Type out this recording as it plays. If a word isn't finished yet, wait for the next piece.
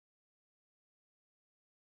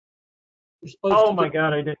You're supposed Oh to my get.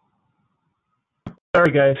 God, I did.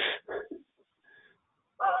 Sorry, guys.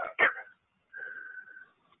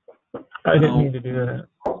 I didn't mean to do that.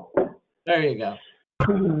 There you go.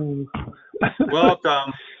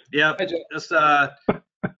 Welcome. Yep. Hi, Joe. Just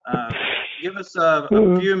give us a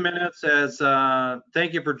few minutes as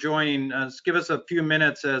thank you for joining. Just give us a few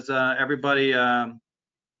minutes as everybody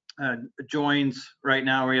joins. Right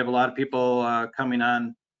now, we have a lot of people coming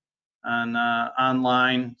on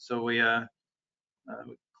online, so we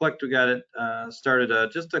clicked. We got it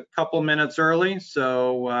started just a couple minutes early,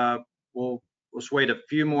 so we'll just wait a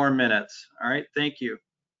few more minutes. All right. Thank you.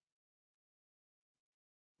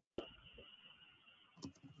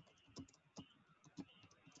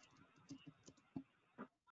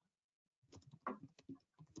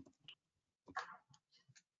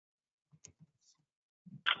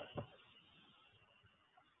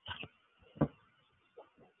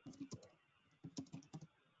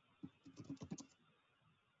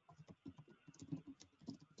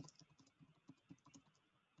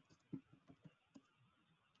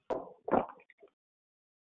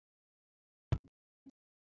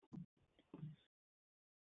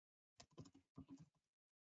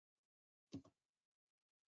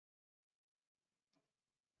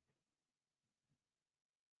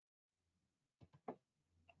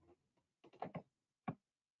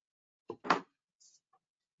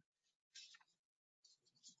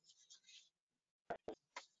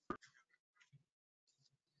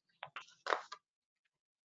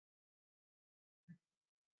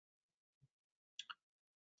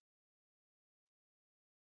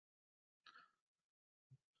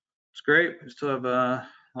 It's great. We still have a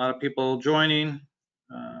lot of people joining.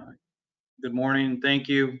 Good morning. Thank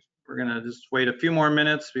you. We're going to just wait a few more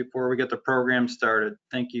minutes before we get the program started.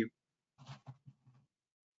 Thank you.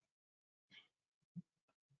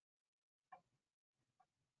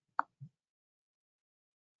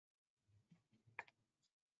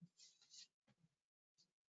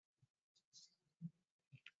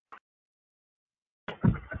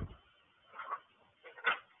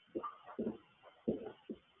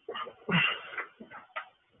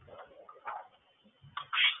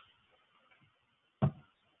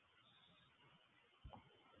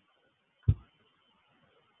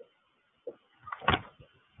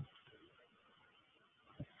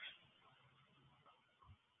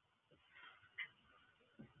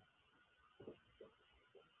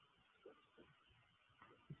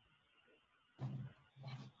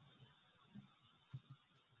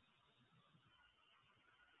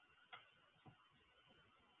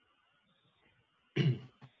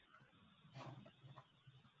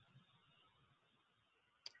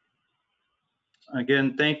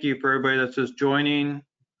 Again, thank you for everybody that's just joining.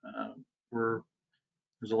 There's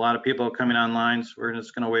a lot of people coming online, so we're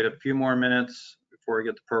just going to wait a few more minutes before we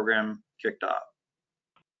get the program kicked off.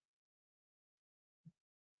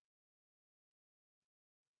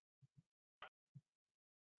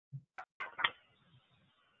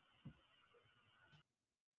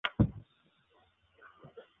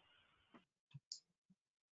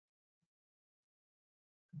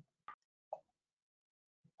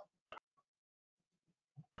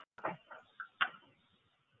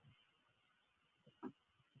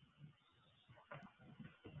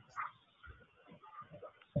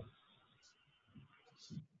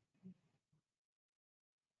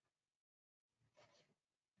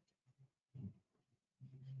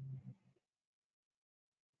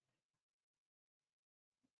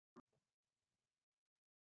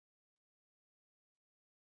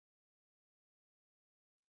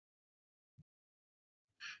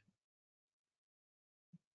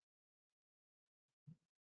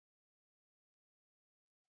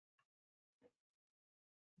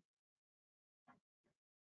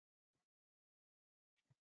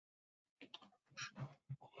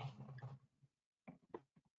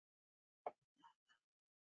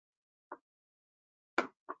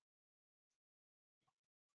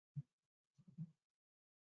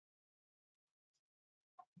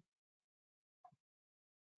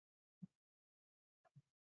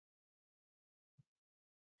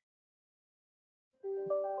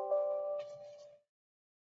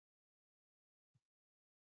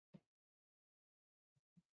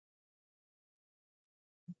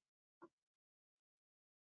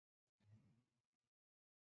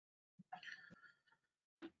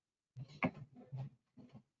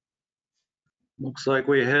 Looks like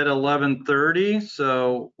we hit 11:30,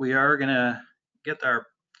 so we are going to get our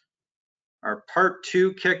part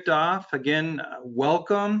two kicked off. Again,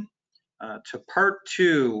 welcome to part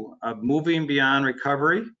two of Moving Beyond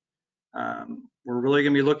Recovery. We're really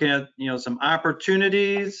going to be looking at some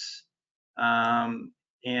opportunities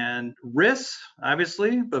and risks,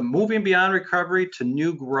 obviously, but moving beyond recovery to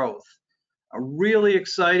new growth. I'm really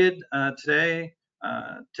excited today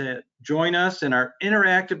to join us in our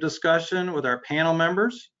interactive discussion with our panel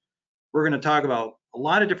members. We're going to talk about a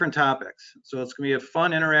lot of different topics. So it's going to be a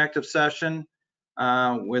fun interactive session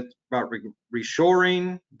about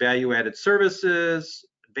reshoring, value-added services,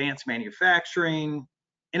 advanced manufacturing,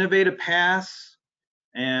 innovative paths,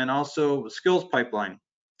 and also skills pipeline.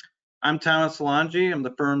 I'm Thomas Alongi. I'm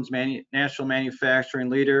the firm's national manufacturing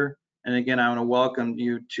leader. And again, I want to welcome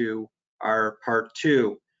you to our part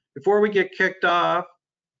 2. Before we get kicked off,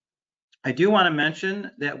 I do want to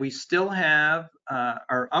mention that we still have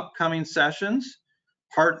our upcoming sessions.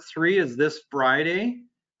 Part 3 is this Friday.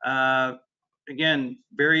 Again,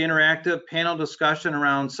 very interactive panel discussion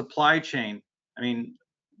around supply chain. I mean,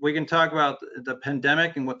 we can talk about the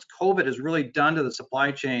pandemic and what COVID has really done to the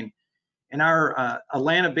supply chain. And our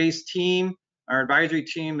Atlanta-based team, our advisory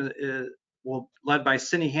team, led by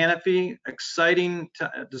Cindy Hannafy, exciting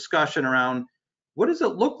discussion around what does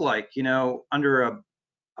it look like, under a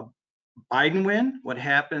Biden win, what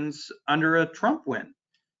happens under a Trump win.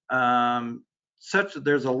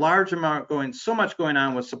 There's a large amount so much going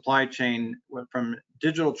on with supply chain, from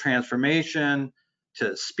digital transformation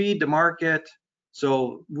to speed to market.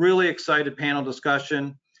 So really excited panel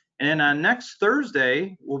discussion. And then on next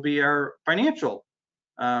Thursday will be our financial,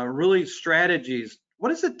 really strategies. What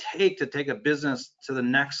does it take to take a business to the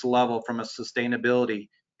next level from a sustainability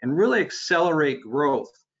and really accelerate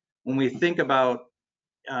growth? When we think about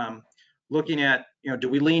looking at, do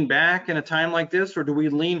we lean back in a time like this, or do we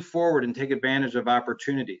lean forward and take advantage of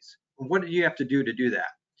opportunities? What do you have to do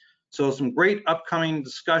that? So some great upcoming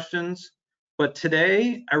discussions. But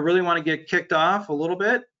today, I really want to get kicked off a little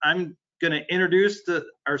bit. I'm going to introduce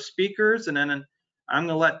our speakers, and then I'm going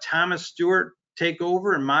to let Thomas Stewart take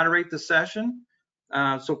over and moderate the session.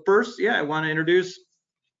 So first, I want to introduce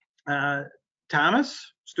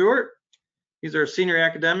Thomas Stewart. He's our senior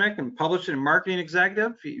academic and publishing and marketing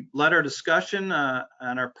executive. He led our discussion on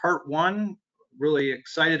our part 1. Really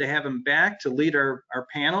excited to have him back to lead our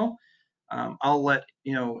panel. I'll let,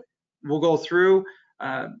 we'll go through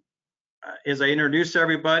as I introduce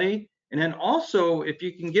everybody. And then also, if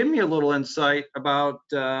you can give me a little insight about,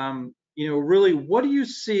 really what do you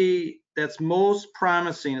see that's most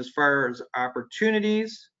promising as far as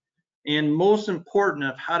opportunities, and most important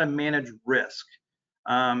of how to manage risk.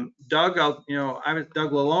 Doug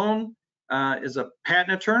Lalone is a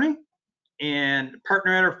patent attorney and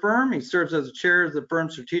partner at our firm. He serves as the chair of the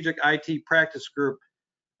firm's strategic IT practice group.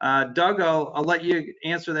 Doug, I'll let you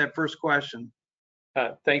answer that first question.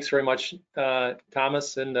 Thanks very much,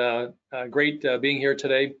 Thomas, and great being here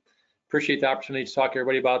today. Appreciate the opportunity to talk to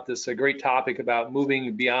everybody about this great topic about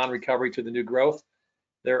moving beyond recovery to the new growth.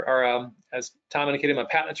 There are, as Tom indicated, I'm a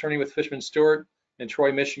patent attorney with Fishman Stewart in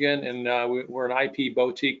Troy, Michigan, and we're an IP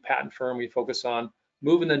boutique patent firm. We focus on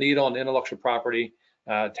moving the needle on intellectual property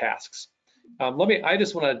tasks. I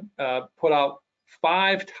just want to put out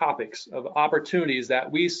 5 topics of opportunities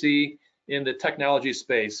that we see in the technology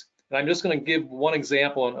space. And I'm just going to give one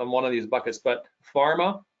example on one of these buckets, but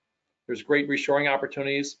pharma, there's great reshoring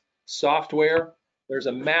opportunities. Software, there's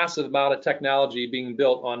a massive amount of technology being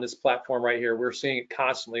built on this platform right here. We're seeing it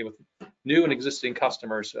constantly with new and existing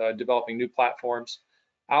customers developing new platforms.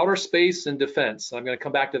 Outer space and defense, I'm going to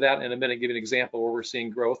come back to that in a minute, give you an example where we're seeing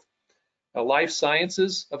growth. Life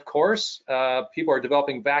sciences, of course, people are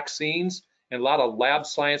developing vaccines and a lot of lab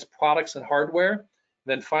science products and hardware.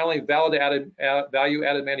 Then finally,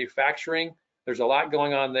 value-added manufacturing. There's a lot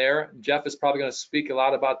going on there. Jeff is probably going to speak a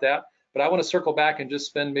lot about that, but I want to circle back and just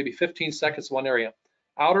spend maybe 15 seconds in one area.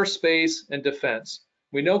 Outer space and defense.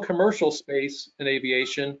 We know commercial space and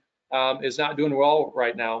aviation is not doing well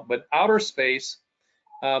right now, but outer space,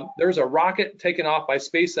 there's a rocket taken off by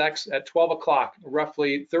SpaceX at 12 o'clock,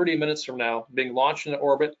 roughly 30 minutes from now, being launched into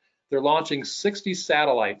orbit. They're launching 60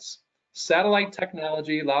 satellites. Satellite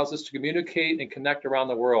technology allows us to communicate and connect around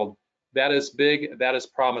the world. That is big, that is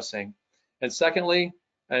promising. And secondly,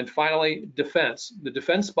 and finally, defense. The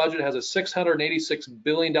defense budget has a $686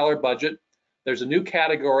 billion budget. There's a new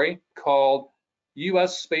category called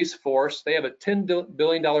U.S. Space Force. They have a $10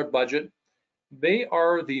 billion budget. They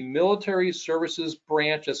are the military services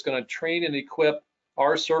branch that's going to train and equip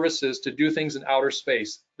our services to do things in outer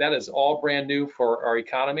space. That is all brand new for our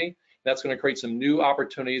economy. That's going to create some new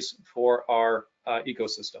opportunities for our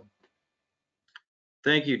ecosystem.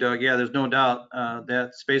 Thank you, Doug. Yeah, there's no doubt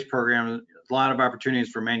that space program, a lot of opportunities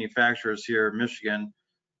for manufacturers here in Michigan.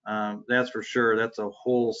 That's for sure. That's a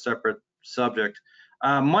whole separate subject.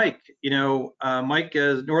 Mike, Mike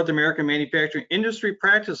is North American Manufacturing Industry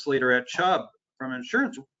Practice Leader at Chubb from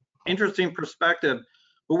insurance. Interesting perspective.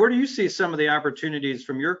 But where do you see some of the opportunities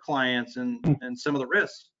from your clients and some of the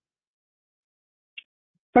risks?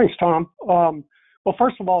 Thanks, Tom. Well,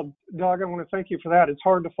 first of all, Doug, I want to thank you for that. It's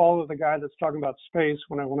hard to follow the guy that's talking about space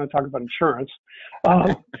when I want to talk about insurance.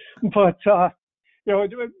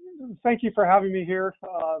 Thank you for having me here.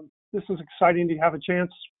 This is exciting to have a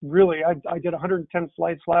chance. Really, I did 110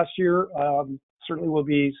 flights last year. Certainly will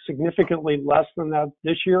be significantly less than that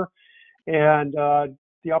this year. And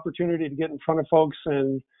the opportunity to get in front of folks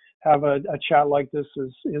and have a chat like this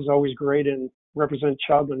is always great, and represent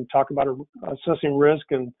Chubb and talk about assessing risk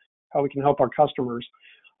and how we can help our customers.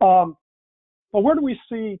 But where do we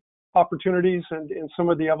see opportunities and some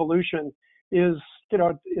of the evolution is,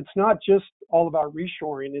 it's not just all about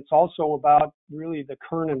reshoring, it's also about really the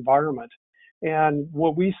current environment. And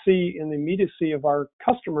what we see in the immediacy of our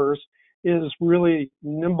customers is really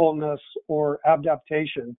nimbleness or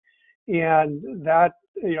adaptation. And that,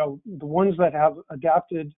 the ones that have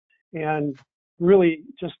adapted and really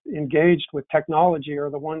just engaged with technology are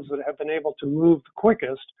the ones that have been able to move the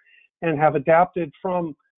quickest and have adapted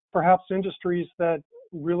from perhaps industries that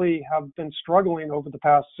really have been struggling over the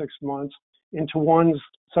past 6 months into ones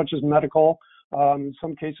such as medical, in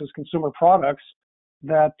some cases consumer products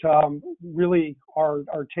that really are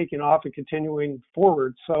taking off and continuing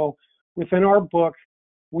forward. So within our book,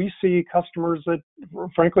 we see customers that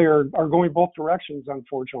frankly are going both directions,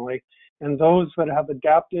 unfortunately, and those that have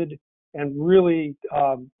adapted and really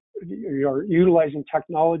are utilizing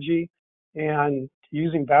technology and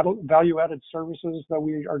using value-added services that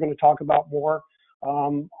we are going to talk about more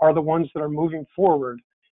are the ones that are moving forward.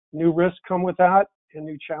 New risks come with that and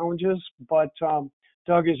new challenges, but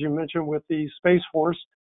Doug, as you mentioned with the Space Force,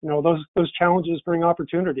 those challenges bring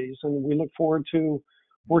opportunities, and we look forward to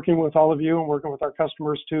working with all of you and working with our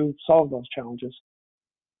customers to solve those challenges.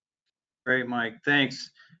 Great, Mike.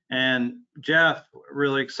 Thanks. And Jeff,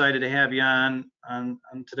 really excited to have you on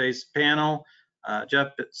today's panel.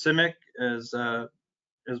 Jeff Simic is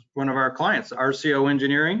one of our clients. RCO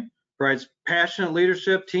Engineering provides passionate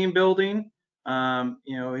leadership, team building.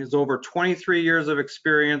 He has over 23 years of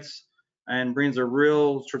experience and brings a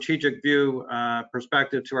real strategic view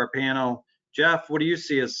perspective to our panel. Jeff, what do you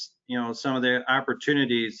see as some of the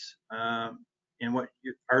opportunities in what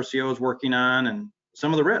RCO is working on and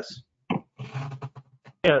some of the risks?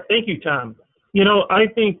 Yeah, thank you, Tom. I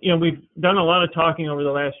think, we've done a lot of talking over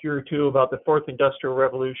the last year or two about the fourth industrial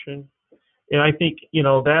revolution. And I think,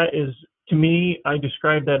 that is, to me, I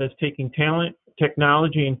describe that as taking talent,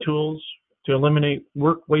 technology, and tools to eliminate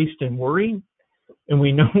work, waste, and worry. And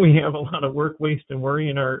we know we have a lot of work, waste, and worry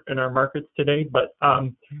in our markets today. But,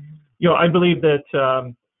 I believe that,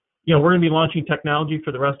 we're going to be launching technology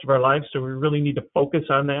for the rest of our lives. So we really need to focus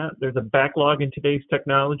on that. There's a backlog in today's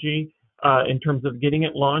technology in terms of getting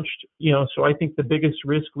it launched. So I think the biggest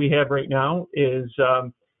risk we have right now is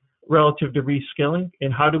relative to reskilling.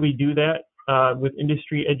 And how do we do that with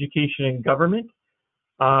industry, education, and government?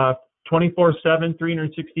 24/7,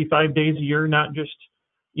 365 days a year, not just,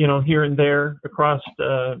 here and there across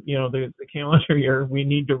the calendar year. We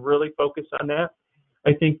need to really focus on that.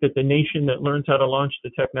 I think that the nation that learns how to launch the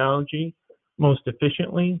technology most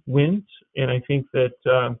efficiently wins. And I think that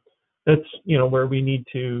that's, where we need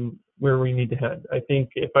to head. I think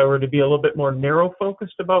if I were to be a little bit more narrow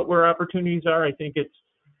focused about where opportunities are,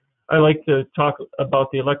 I like to talk about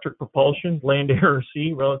the electric propulsion, land, air, or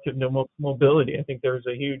sea, relative to mobility. I think there's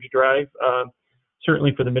a huge drive,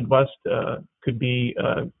 certainly for the Midwest, could be,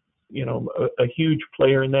 a huge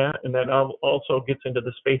player in that. And that also gets into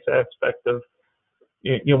the space aspect of,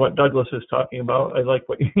 what Douglas is talking about. I like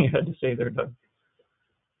what you had to say there, Doug.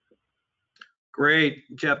 Great,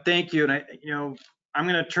 Jeff. Thank you. And I'm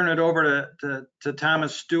going to turn it over to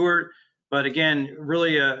Thomas Stewart. But again,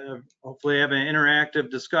 really, hopefully have an interactive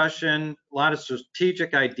discussion, a lot of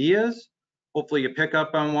strategic ideas. Hopefully you pick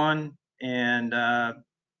up on one. And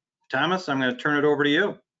Thomas, I'm going to turn it over to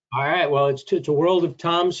you. All right. Well, it's a world of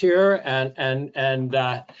Toms here, and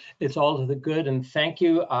it's all to the good. And thank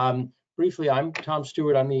you. Briefly, I'm Tom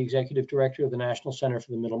Stewart. I'm the Executive Director of the National Center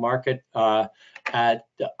for the Middle Market at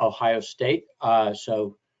Ohio State.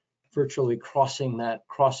 So virtually crossing that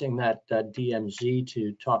DMZ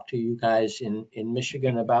to talk to you guys in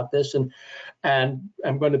Michigan about this, and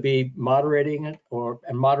I'm going to be moderating it, or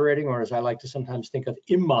as I like to sometimes think of,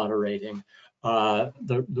 immoderating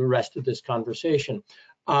the rest of this conversation.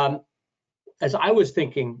 As I was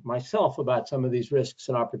thinking myself about some of these risks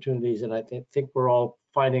and opportunities, and I think we're all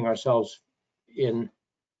finding ourselves in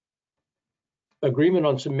agreement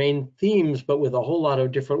on some main themes, but with a whole lot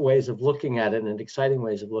of different ways of looking at it and exciting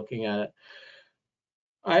ways of looking at it.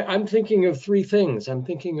 I'm thinking of three things. I'm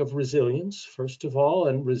thinking of resilience, first of all,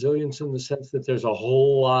 and resilience in the sense that there's a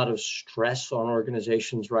whole lot of stress on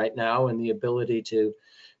organizations right now, and the ability to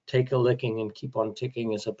take a licking and keep on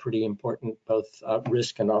ticking is a pretty important both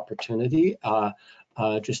risk and opportunity.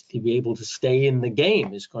 Just to be able to stay in the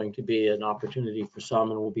game is going to be an opportunity for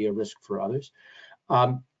some and will be a risk for others.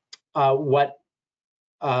 What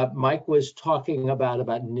Mike was talking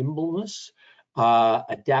about nimbleness,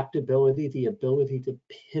 adaptability, the ability to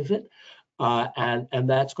pivot, and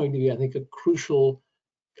that's going to be, I think, a crucial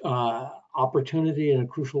opportunity and a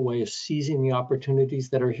crucial way of seizing the opportunities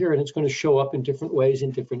that are here. And it's going to show up in different ways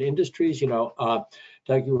in different industries.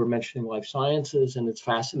 Doug, you were mentioning life sciences, and it's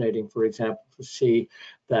fascinating, for example, to see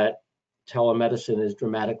that telemedicine is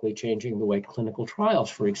dramatically changing the way clinical trials,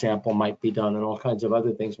 for example, might be done, and all kinds of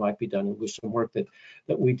other things might be done. It was some work that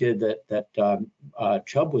we did that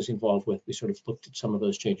Chubb was involved with. We sort of looked at some of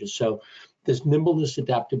those changes. So this nimbleness,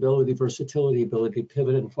 adaptability, versatility, ability to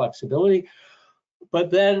pivot, and flexibility.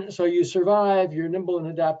 But then, so you survive, you're nimble and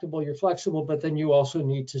adaptable, you're flexible, but then you also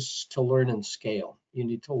need to learn and scale. You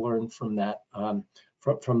need to learn from that,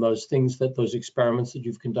 from those things, those experiments that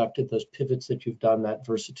you've conducted, those pivots that you've done, that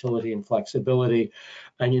versatility and flexibility.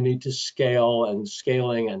 And you need to scale, and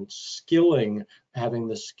scaling and skilling, having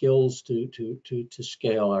the skills to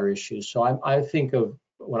scale our issues. So I think of,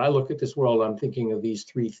 when I look at this world, I'm thinking of these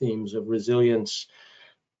three themes of resilience,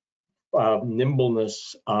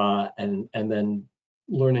 nimbleness, and then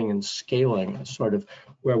learning and scaling is sort of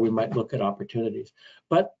where we might look at opportunities.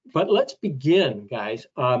 But let's begin, guys,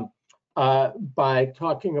 by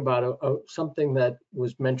talking about something that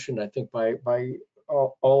was mentioned, I think, by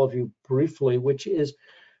all of you briefly, which is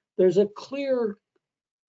there's a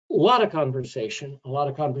lot of conversation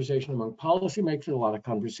among policymakers, a lot of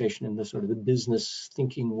conversation in the sort of the business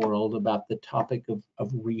thinking world about the topic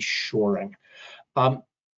of reshoring.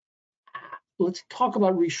 Let's talk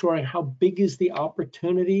about reshoring. How big is the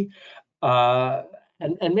opportunity?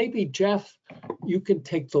 And maybe, Jeff, you can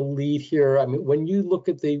take the lead here. I mean, when you look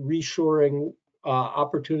at the reshoring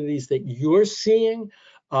opportunities that you're seeing,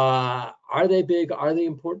 are they big? Are they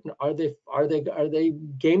important? Are they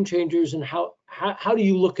game changers? And how do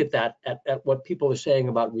you look at that, at what people are saying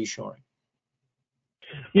about reshoring?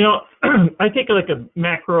 I take I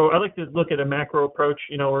like to look at a macro approach.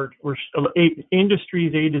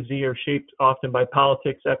 Industries A to Z are shaped often by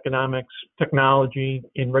politics, economics, technology,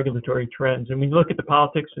 and regulatory trends. And when you look at the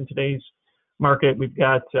politics in today's market, we've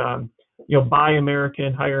got, buy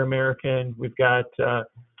American, hire American. We've got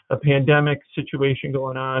a pandemic situation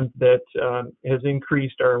going on that has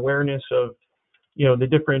increased our awareness of, the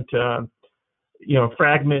different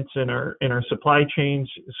fragments in our supply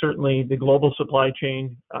chains, certainly the global supply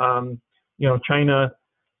chain, China,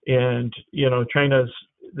 and China's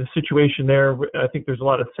the situation there. I think there's a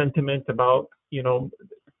lot of sentiment about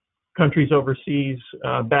countries overseas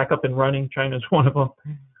back up and running. China's one of them,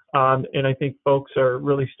 and I think folks are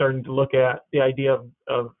really starting to look at the idea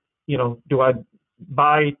of do I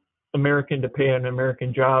buy American to pay an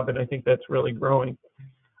American job? And I think that's really growing.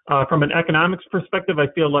 From an economics perspective, I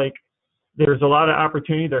feel like there's a lot of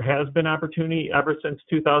opportunity. There has been opportunity ever since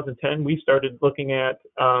 2010. We started looking at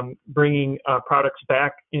bringing products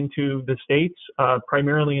back into the States,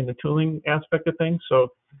 primarily in the tooling aspect of things. So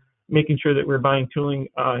making sure that we're buying tooling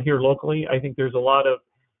here locally. I think there's a lot of,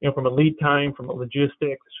 from a lead time, from a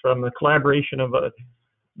logistics, from the collaboration of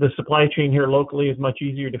the supply chain here locally is much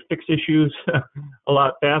easier to fix issues a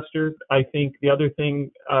lot faster. I think the other thing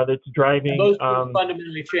that's driving— those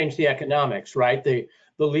fundamentally change the economics, right? The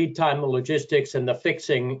lead time, the logistics, and the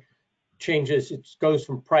fixing changes. It goes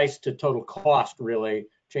from price to total cost, really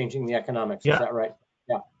changing the economics. Yeah. Is that right?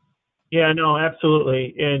 Yeah. Yeah, no,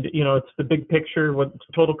 absolutely. And, it's the big picture, what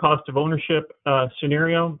total cost of ownership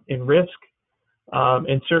scenario and risk.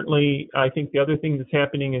 And certainly, I think the other thing that's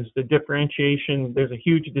happening is the differentiation. There's a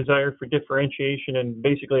huge desire for differentiation in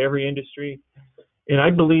basically every industry. And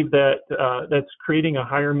I believe that that's creating a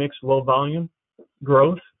higher mix, low volume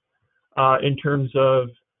growth in terms of,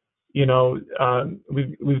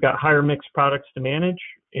 we've got higher mix products to manage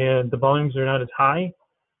and the volumes are not as high.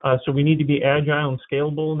 So we need to be agile and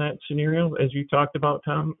scalable in that scenario, as you talked about,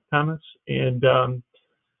 Thomas. And,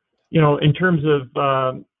 in terms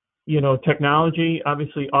of, technology,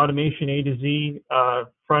 obviously automation A to Z,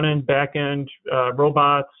 front end, back end,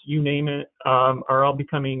 robots, you name it, are all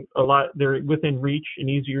becoming they're within reach and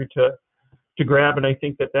easier to grab. And I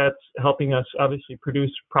think that that's helping us obviously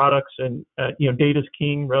produce products, and, data's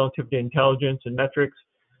king relative to intelligence and metrics.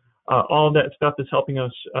 All of that stuff is helping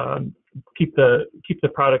us keep the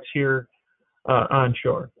products here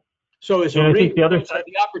onshore. So it's And a I think the other so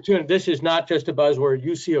the opportunity. This is not just a buzzword.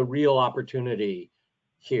 You see a real opportunity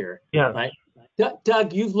here, yeah, right?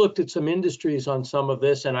 Doug, you've looked at some industries on some of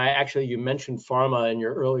this, and you mentioned pharma in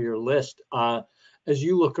your earlier list. As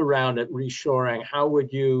you look around at reshoring, how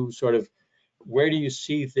would you where do you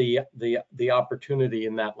see the opportunity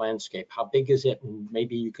in that landscape? How big is it? And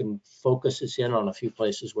maybe you can focus us in on a few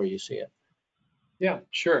places where you see it. Yeah,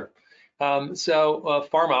 sure.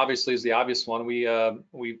 Pharma obviously is the obvious one.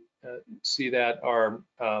 We see that our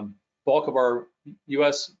bulk of our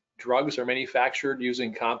U.S. drugs are manufactured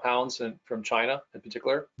using compounds from China in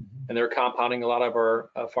particular, and they're compounding a lot of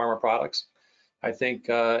our pharma products. I think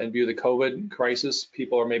in view of the COVID crisis,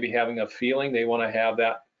 people are maybe having a feeling they want to have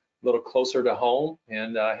that a little closer to home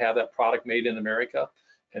and have that product made in America,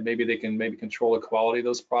 and maybe they can control the quality of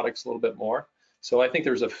those products a little bit more. So I think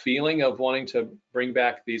there's a feeling of wanting to bring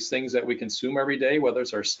back these things that we consume every day, whether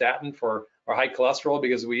it's our statin for our high cholesterol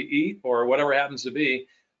because we eat or whatever it happens to be.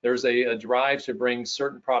 There's a drive to bring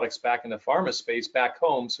certain products back in the pharma space back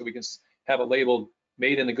home so we can have it labeled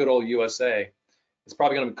made in the good old USA. It's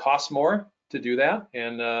probably going to cost more to do that.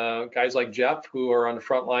 And guys like Jeff, who are on the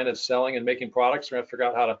front line of selling and making products, are going to figure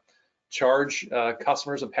out how to charge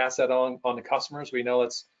customers and pass that on to customers. We know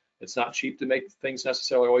it's not cheap to make things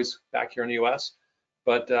necessarily always back here in the U.S.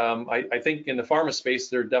 But I think in the pharma space,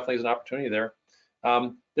 there definitely is an opportunity there.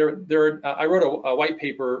 I wrote a white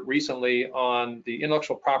paper recently on the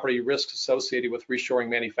intellectual property risks associated with reshoring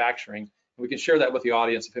manufacturing. We can share that with the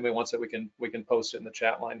audience if anybody wants it. We can post it in the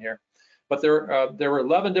chat line here. But there were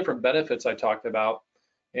 11 different benefits I talked about,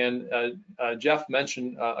 and Jeff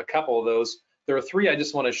mentioned a couple of those. There are 3 I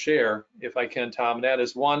just want to share, if I can, Tom. And that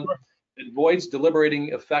is one, it avoids deliberating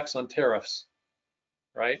effects on tariffs.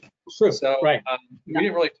 Right. Sure. So right. We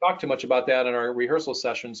didn't really talk too much about that in our rehearsal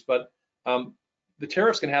sessions, but the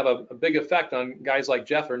tariffs can have a big effect on guys like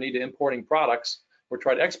Jeff who need to importing products or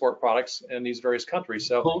try to export products in these various countries.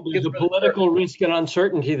 So there's a political risk and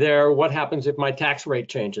uncertainty there. What happens if my tax rate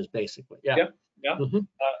changes, basically? Yeah. Yep. Yeah. Mm-hmm.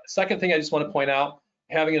 Second thing I just want to point out,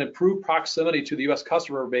 having an improved proximity to the U.S.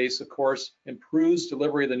 customer base, of course, improves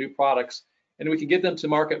delivery of the new products. And we can get them to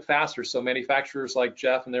market faster. So manufacturers like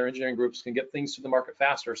Jeff and their engineering groups can get things to the market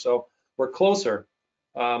faster. So we're closer.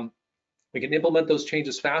 We can implement those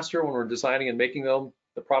changes faster when we're designing and making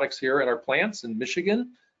the products here in our plants in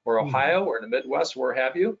Michigan or Ohio or in the Midwest, where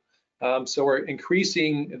have you. So we're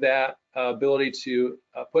increasing that ability to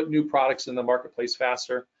put new products in the marketplace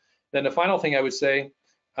faster. Then the final thing I would say,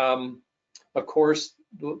 of course,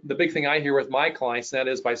 the big thing I hear with my clients, that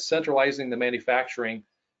is by centralizing the manufacturing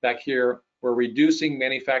back here, we're reducing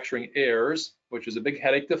manufacturing errors, which is a big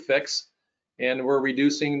headache to fix, and we're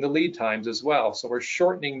reducing the lead times as well. So we're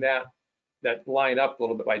shortening that line up a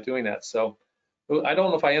little bit by doing that. So I don't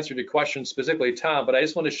know if I answered your question specifically, Tom, but I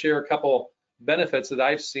just want to share a couple benefits that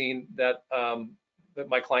I've seen that that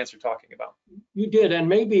my clients are talking about. You did, and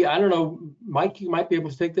maybe, I don't know, Mike, you might be able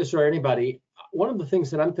to take this, or anybody. One of the things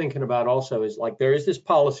that I'm thinking about also is, like, there is this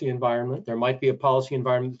policy environment. There might be a policy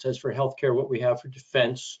environment that says for healthcare what we have for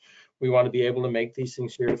defense. We want to be able to make these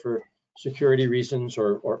things here for security reasons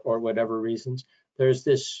or whatever reasons. There's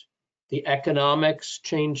the economics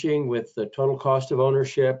changing with the total cost of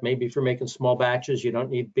ownership. Maybe for making small batches, you don't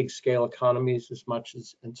need big scale economies as much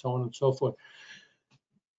as, and so on and so forth.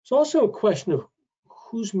 It's also a question of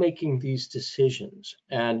who's making these decisions.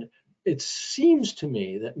 And it seems to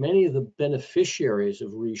me that many of the beneficiaries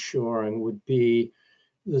of reshoring would be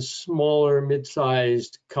the smaller,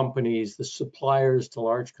 mid-sized companies, the suppliers to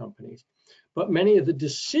large companies. But many of the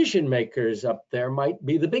decision makers up there might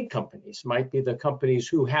be the big companies, might be the companies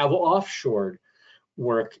who have offshored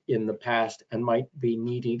work in the past and might be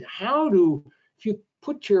needing. If you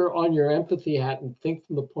put on your empathy hat and think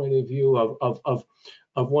from the point of view of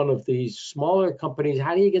one of these smaller companies,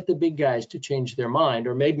 how do you get the big guys to change their mind?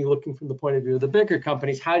 Or maybe looking from the point of view of the bigger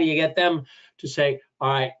companies, how do you get them to say,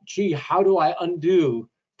 all right, gee, how do I undo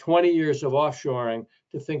 20 years of offshoring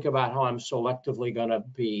to think about how I'm selectively going to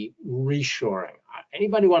be reshoring?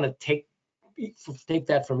 Anybody want to take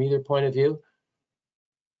that from either point of view?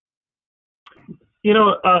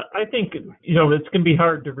 I think, it's going to be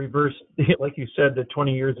hard to reverse, like you said, the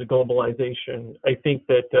 20 years of globalization. I think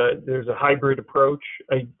that there's a hybrid approach.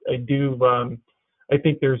 I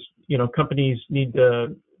think there's, companies need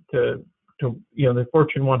to the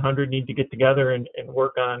Fortune 100 need to get together and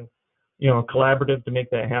work on, a collaborative to make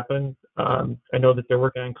that happen. I know that they're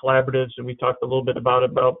working on collaboratives, and we talked a little bit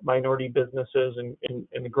about minority businesses and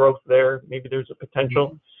the growth there. Maybe there's a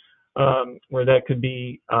potential where that could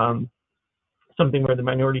be something where the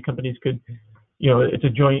minority companies could, it's a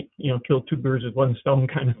joint, kill two birds with one stone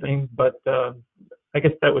kind of thing. But I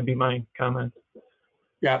guess that would be my comment.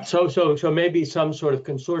 Yeah, so maybe some sort of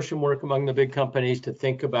consortium work among the big companies to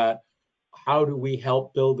think about how do we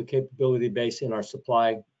help build the capability base in our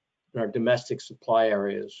supply, in our domestic supply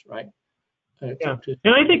areas, right? Yeah,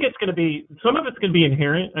 and I think it's going to be, some of it's going to be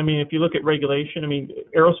inherent. I mean, if you look at regulation, I mean,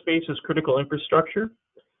 aerospace is critical infrastructure.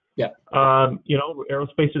 Yeah. You know,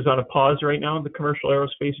 aerospace is on a pause right now. The commercial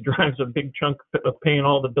aerospace drives a big chunk of paying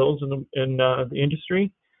all the bills in the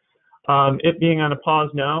industry. It being on a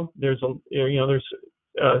pause now, there's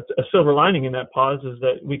a silver lining in that pause is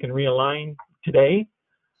that we can realign today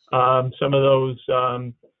some of those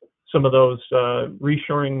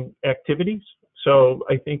reshoring activities. So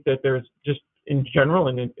I think that there's just in general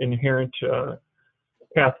an inherent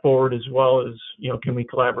path forward, as well as, you know, can we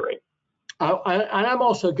collaborate? And I'm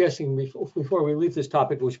also guessing before we leave this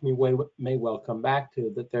topic, which we may well come back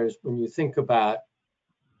to, that there's, when you think about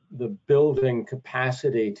the building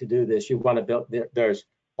capacity to do this, you want to build, there's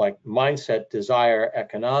like mindset, desire,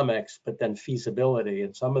 economics, but then feasibility.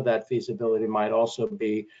 And some of that feasibility might also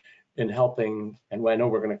be in helping, and I know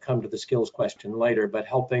we're going to come to the skills question later, but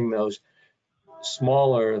helping those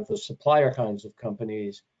smaller, the supplier kinds of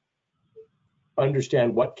companies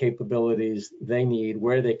understand what capabilities they need,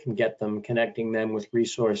 where they can get them, connecting them with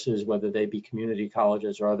resources, whether they be community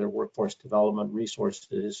colleges or other workforce development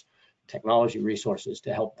resources, technology resources,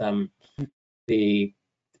 to help them be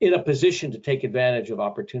in a position to take advantage of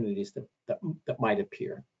opportunities that might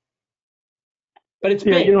appear. But it's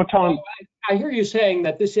big. You know, Tom, I hear you saying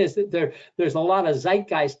that there's a lot of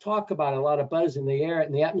zeitgeist talk about it, a lot of buzz in the air,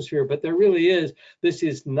 in the atmosphere, but there really is, this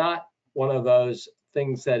is not one of those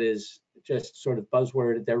things that is just sort of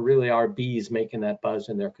buzzword. There really are bees making that buzz,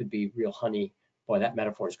 and there could be real honey. Boy, that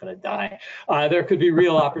metaphor is going to die. There could be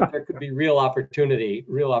real opportunity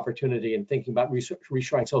in thinking about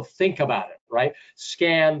reshoring. So think about it, right?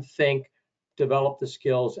 Scan, think, develop the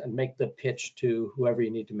skills, and make the pitch to whoever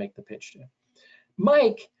you need to make the pitch to.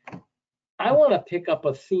 Mike, I want to pick up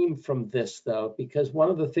a theme from this, though, because one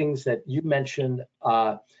of the things that you mentioned,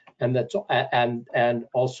 and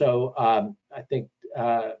also I think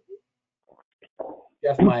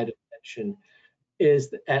Jeff might have mentioned,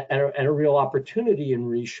 is a real opportunity in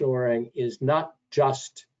reshoring is not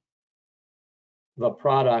just the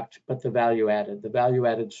product, but the value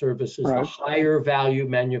added services, right. The higher value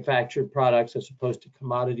manufactured products as opposed to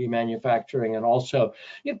commodity manufacturing, and also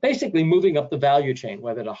basically moving up the value chain,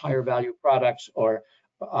 whether to higher value products or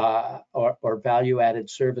value added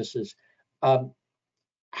services.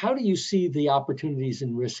 How do you see the opportunities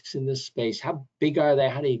and risks in this space? How big are they?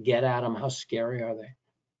 How do you get at them? How scary are they?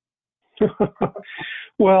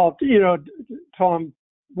 Well, you know, Tom,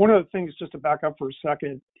 one of the things, just to back up for a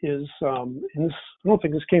second, is, and this, I don't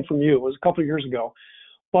think this came from you, it was a couple of years ago,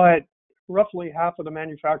 but roughly half of the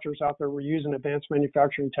manufacturers out there were using advanced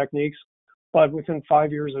manufacturing techniques, but within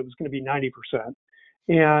 5 years, it was going to be 90%.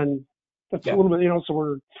 And that's a little bit, you know, so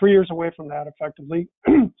we're 3 years away from that effectively.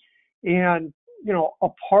 And, you know, a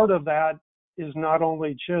part of that is not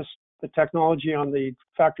only just the technology on the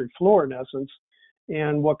factory floor, in essence,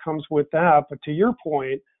 and what comes with that, but to your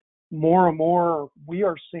point, more and more we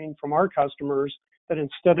are seeing from our customers that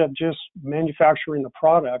instead of just manufacturing the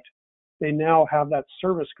product, they now have that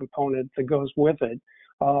service component that goes with it.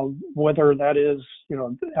 Whether that is, you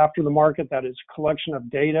know, after the market, that is collection of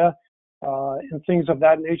data and things of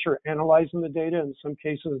that nature, analyzing the data. In some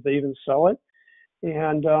cases, they even sell it.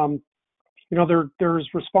 And, you know, there's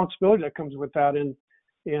responsibility that comes with that. And,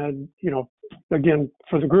 you know, again,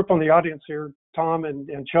 for the group on the audience here, Tom and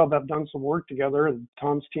Chubb have done some work together, and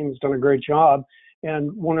Tom's team has done a great job. And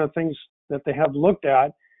one of the things that they have looked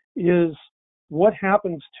at is what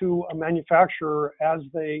happens to a manufacturer as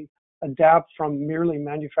they adapt from merely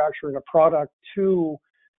manufacturing a product to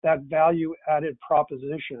that value added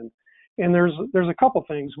proposition. And there's a couple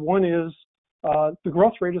things. One is the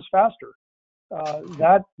growth rate is faster.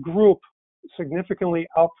 That group significantly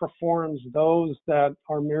outperforms those that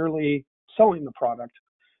are merely selling the product.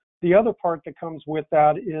 The other part that comes with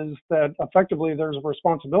that is that effectively there's a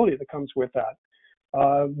responsibility that comes with that,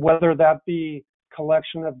 whether that be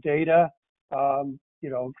collection of data, you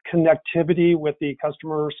know, connectivity with the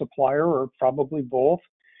customer or supplier, or probably both.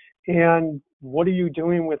 And what are you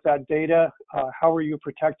doing with that data? How are you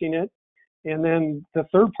protecting it? And then the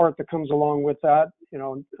third part that comes along with that, you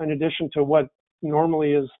know, in addition to what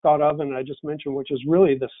normally is thought of, and I just mentioned, which is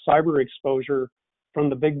really the cyber exposure from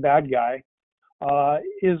the big bad guy,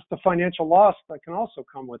 is the financial loss that can also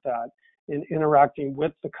come with that in interacting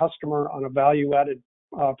with the customer on a value-added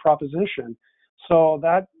proposition. So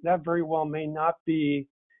that very well may not be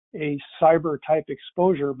a cyber type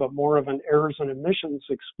exposure, but more of an errors and omissions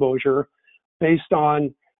exposure. based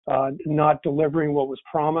on not delivering what was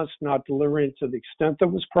promised, not delivering to the extent that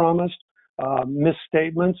was promised,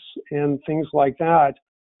 misstatements and things like that,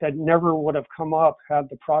 that never would have come up had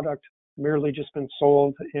the product merely just been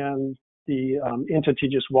sold and the entity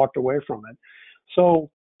just walked away from it. So,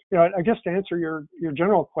 I guess to answer your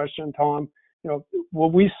general question, Tom,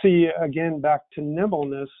 what we see, again, back to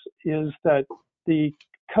nimbleness, is that the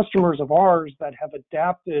customers of ours that have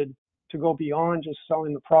adapted to go beyond just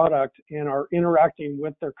selling the product and are interacting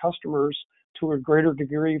with their customers to a greater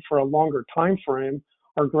degree for a longer time frame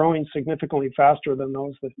are growing significantly faster than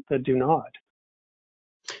those that do not.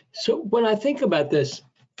 So when I think about this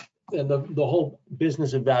and the whole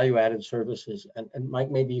business of value-added services, and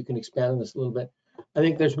Mike, maybe you can expand on this a little bit. I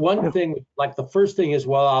think there's one thing, like the first thing is,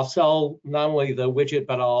 well, I'll sell not only the widget,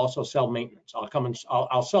 but I'll also sell maintenance.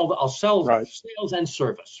 I'll sell Right. sales and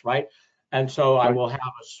service, right? And so I will have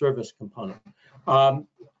a service component.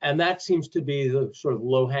 And that seems to be the sort of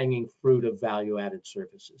low-hanging fruit of value-added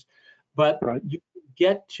services. But you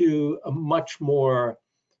get to a much more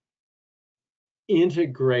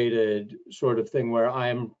integrated sort of thing where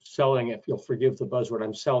I'm selling, if you'll forgive the buzzword,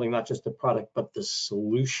 I'm selling not just the product, but the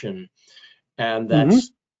solution. And that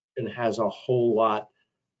solution has a whole lot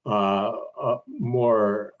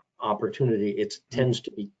more opportunity. It tends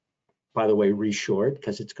to be, by the way, reshored,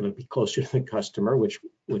 because it's going to be closer to the customer, which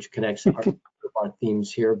connects our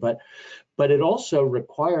themes here. But it also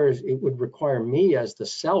would require me as the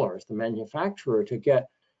seller, as the manufacturer, to get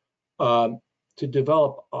to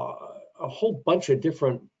develop a whole bunch of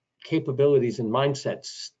different capabilities and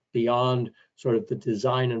mindsets beyond sort of the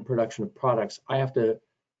design and production of products. I have to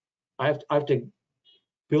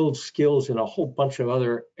build skills in a whole bunch of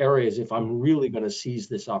other areas if I'm really going to seize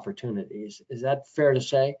this opportunity. Is that fair to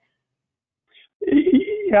say?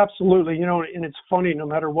 Absolutely. And it's funny, no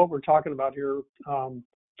matter what we're talking about here,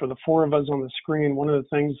 for the four of us on the screen, one of the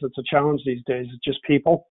things that's a challenge these days is just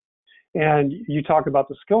people. And you talk about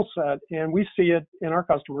the skill set, and we see it in our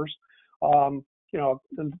customers.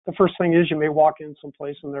 The first thing is you may walk in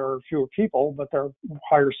someplace and there are fewer people, but they're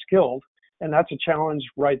higher skilled. And that's a challenge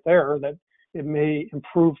right there, that it may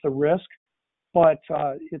improve the risk, but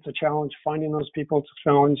it's a challenge finding those people. It's a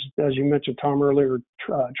challenge, as you mentioned, Tom, earlier,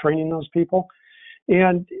 training those people.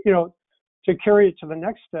 And, to carry it to the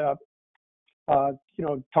next step,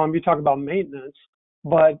 Tom, you talk about maintenance,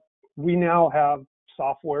 but we now have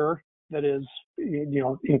software that is,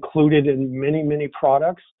 included in many, many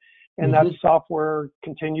products. And that software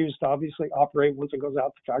continues to obviously operate once it goes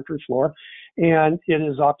out the factory floor. And it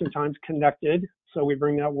is oftentimes connected. So we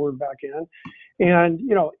bring that word back in. And,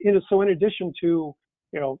 so in addition to,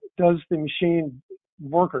 does the machine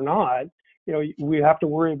work or not, we have to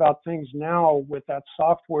worry about things now with that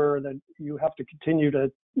software that you have to continue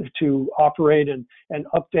to operate and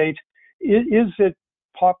update. Is it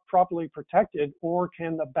properly protected, or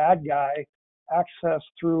can the bad guy access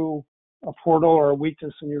through a portal or a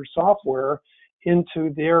weakness in your software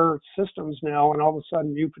into their systems now, and all of a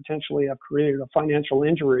sudden you potentially have created a financial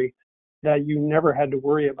injury that you never had to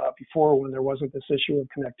worry about before when there wasn't this issue of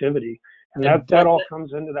connectivity. And that all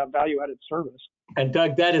comes into that value-added service. And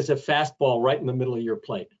Doug, that is a fastball right in the middle of your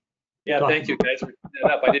plate. Yeah, thank you guys for picking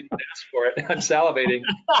that up. I didn't ask for it. I'm salivating.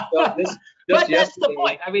 But that's the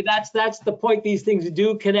point. I mean, that's the point. These things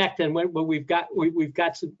do connect, and when we've got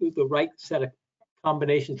the right set of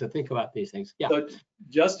combinations to think about these things. Yeah. So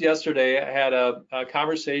just yesterday, I had a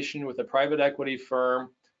conversation with a private equity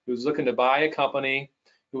firm who's looking to buy a company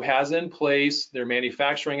who has in place their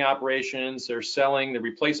manufacturing operations, they're selling the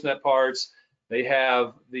replacement parts, they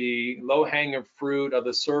have the low-hanging fruit of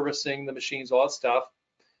the servicing the machines, all that stuff.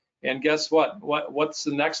 And guess what? What's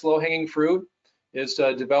the next low-hanging fruit? Is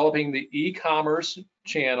developing the e-commerce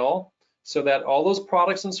channel so that all those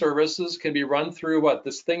products and services can be run through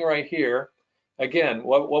this thing right here. Again,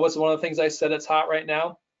 what was one of the things I said that's hot right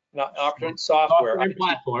now? Software and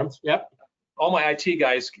platforms. Yep. All my IT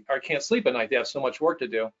guys can't sleep at night. They have so much work to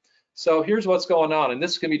do. So here's what's going on, and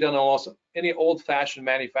this can be done in almost any old-fashioned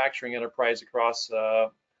manufacturing enterprise across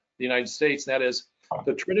the United States. And that is,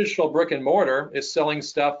 the traditional brick and mortar is selling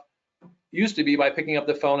stuff. Used to be by picking up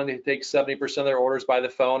the phone and they take 70% of their orders by the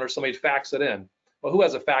phone, or somebody fax it in. Well, who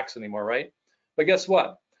has a fax anymore, right? But guess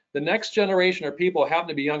what? The next generation of people happen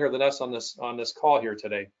to be younger than us on this call here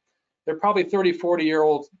today. They're probably 30,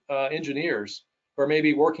 40-year-old engineers who are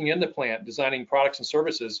maybe working in the plant, designing products and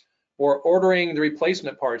services, or ordering the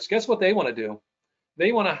replacement parts. Guess what they want to do?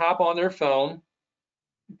 They want to hop on their phone,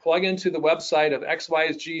 plug into the website of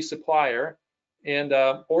XYZ supplier, and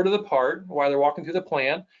order the part while they're walking through the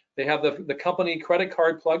plant. They have the company credit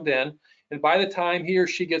card plugged in, and by the time he or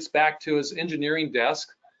she gets back to his engineering desk,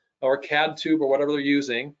 or CAD tube or whatever they're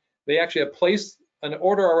using. They actually have placed an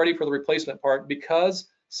order already for the replacement part because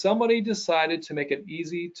somebody decided to make it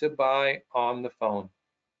easy to buy on the phone.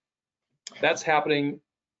 That's happening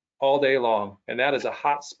all day long, and that is a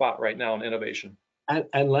hot spot right now in innovation.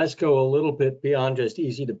 And let's go a little bit beyond just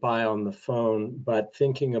easy to buy on the phone, but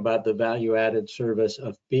thinking about the value-added service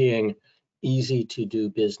of being easy to do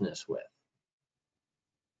business with.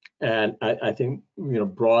 And I think,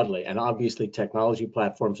 broadly, and obviously technology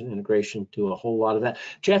platforms and integration do a whole lot of that.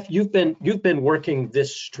 Jeff, you've been working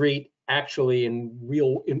this street actually in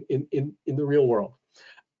the real world.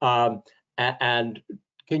 And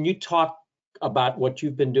can you talk about what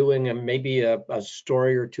you've been doing and maybe a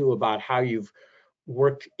story or two about how you've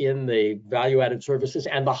worked in the value-added services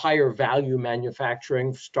and the higher value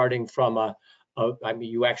manufacturing, starting from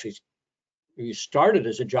you started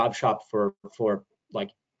as a job shop for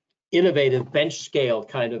like innovative bench scale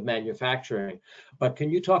kind of manufacturing, but can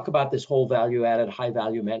you talk about this whole value-added, high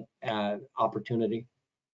value opportunity?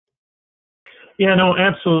 Yeah, no,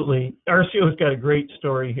 absolutely. RCO's got a great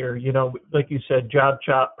story here. Like you said, job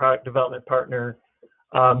shop, product development partner.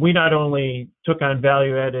 We not only took on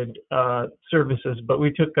value-added services, but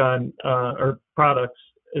we took on our products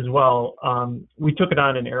as well. We took it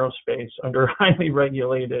on in aerospace under a highly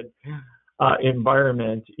regulated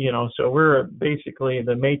environment. So we're basically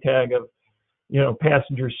the Maytag of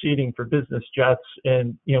passenger seating for business jets,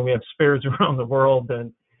 and we have spares around the world,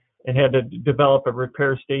 and had to develop a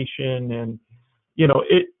repair station, and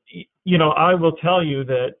I will tell you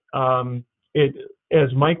that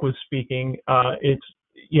as Mike was speaking, it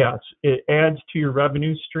adds to your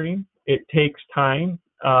revenue stream. It takes time.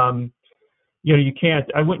 I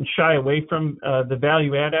wouldn't shy away from the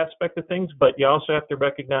value add aspect of things, but you also have to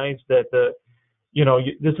recognize that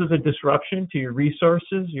this is a disruption to your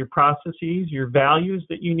resources, your processes, your values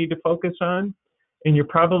that you need to focus on, and you're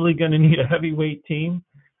probably going to need a heavyweight team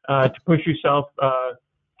to push yourself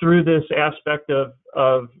through this aspect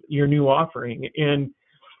of your new offering. And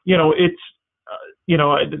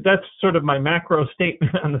that's sort of my macro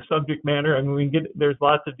statement on the subject matter. I mean, there's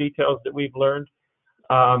lots of details that we've learned.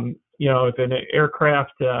 If an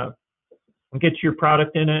aircraft gets your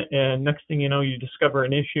product in it, and next thing you know, you discover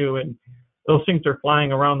an issue, and those things are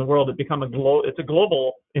flying around the world. It's a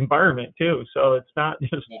global environment too. So it's not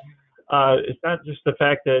just the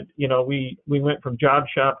fact that we went from job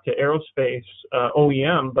shop to aerospace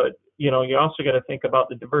OEM, but you also got to think about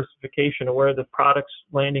the diversification of where the product's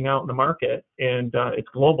landing out in the market, and it's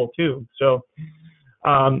global too. So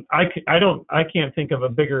I can't think of a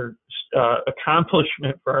bigger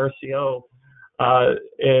accomplishment for RCO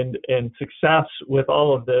and success with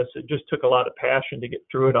all of this. It just took a lot of passion to get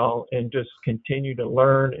through it all, and just continue to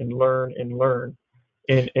learn and learn and learn,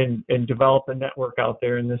 and develop a network out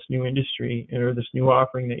there in this new industry, or this new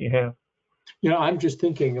offering that you have. I'm just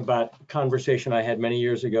thinking about a conversation I had many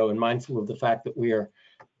years ago, and mindful of the fact that we are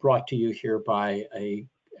brought to you here by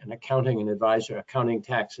an accounting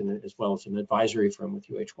tax, and as well as an advisory firm with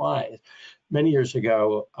UHY. Many years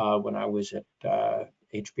ago, when I was at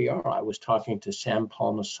HBR, I was talking to Sam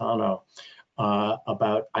Palmisano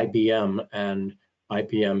about IBM and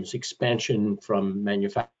IBM's expansion from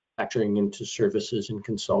manufacturing into services and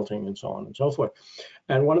consulting and so on and so forth.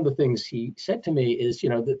 And one of the things he said to me is,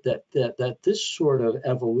 that this sort of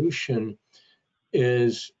evolution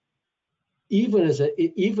is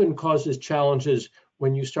even causes challenges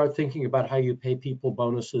when you start thinking about how you pay people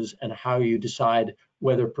bonuses and how you decide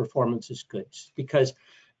whether performance is good. Because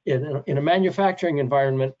in a manufacturing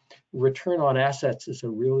environment, return on assets is a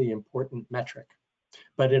really important metric.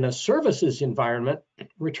 But in a services environment,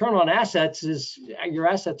 return on assets is your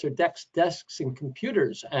assets are desks and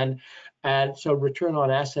computers, and so return on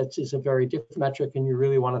assets is a very different metric, and you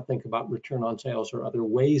really want to think about return on sales or other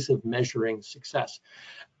ways of measuring success.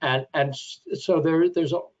 And so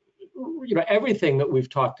there's everything that we've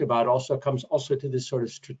talked about also comes to this sort of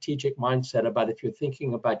strategic mindset about, if you're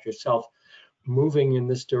thinking about yourself moving in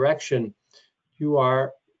this direction, you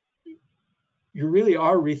really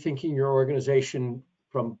are rethinking your organization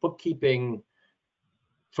from bookkeeping,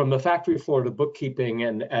 from the factory floor to bookkeeping,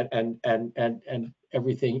 and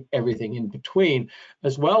everything in between,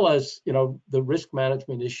 as well as the risk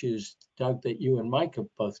management issues, Doug, that you and Mike have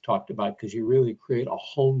both talked about, because you really create a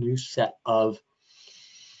whole new set of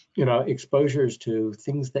exposures to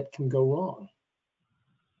things that can go wrong.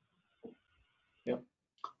 Yeah,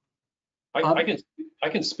 I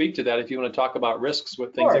can speak to that if you want to talk about risks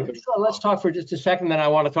with things. Sure. So let's talk for just a second. Then I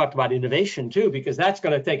want to talk about innovation too, because that's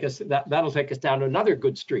going to take us that'll take us down to another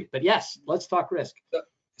good street. But yes, let's talk risk.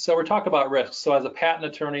 So we're talking about risks. So as a patent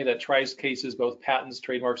attorney that tries cases, both patents,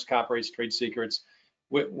 trademarks, copyrights, trade secrets,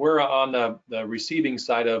 we're on the receiving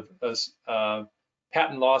side of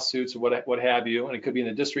patent lawsuits or what have you, and it could be in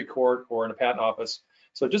the district court or in a patent office.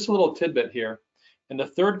 So just a little tidbit here. In the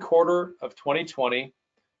third quarter of 2020,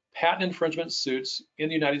 patent infringement suits in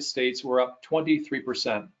the United States were up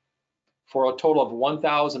 23% for a total of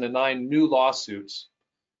 1,009 new lawsuits.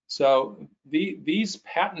 So these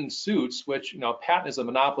patent suits, which, patent is a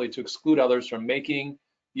monopoly to exclude others from making,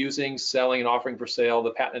 using, selling, and offering for sale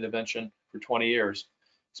the patented invention for 20 years.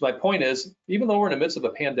 So my point is, even though we're in the midst of a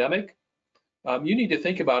pandemic, you need to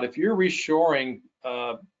think about if you're reshoring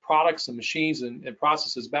products and machines and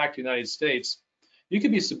processes back to the United States, you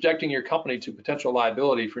could be subjecting your company to potential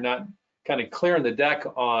liability for not kind of clearing the deck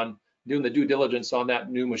on doing the due diligence on that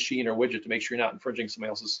new machine or widget to make sure you're not infringing somebody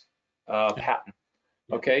else's patent.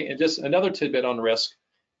 Okay, and just another tidbit on risk.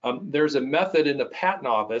 There's a method in the patent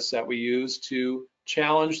office that we use to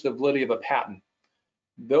challenge the validity of a patent.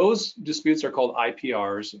 Those disputes are called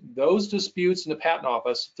IPRs. Those disputes in the patent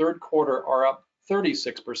office, third quarter, are up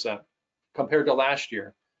 36% compared to last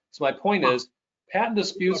year. So my point is, patent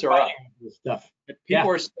disputes are up. People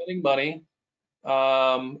are spending money,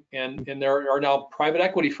 and there are now private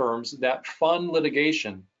equity firms that fund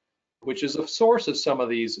litigation, which is a source of some of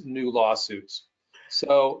these new lawsuits.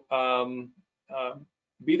 So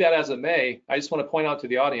be that as it may, I just want to point out to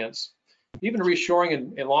the audience, even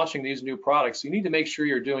reshoring and launching these new products, you need to make sure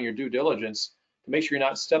you're doing your due diligence to make sure you're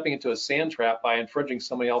not stepping into a sand trap by infringing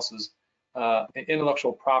somebody else's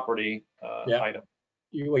intellectual property item.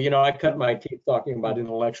 I cut my teeth talking about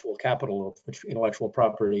intellectual capital, which intellectual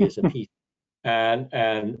property is a piece, and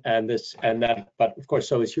that, but of course,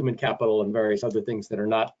 so is human capital and various other things that are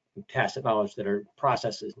not tacit knowledge, that are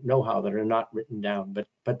processes, know-how that are not written down.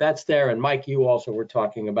 But that's there. And Mike, you also were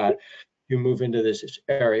talking about, you move into this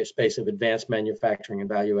space of advanced manufacturing and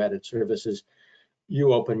value-added services.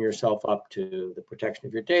 You open yourself up to the protection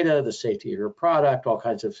of your data, the safety of your product, all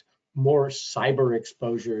kinds of more cyber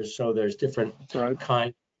exposures. So there's different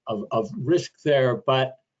kinds of risk there.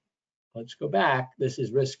 But let's go back. This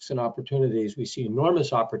is risks and opportunities. We see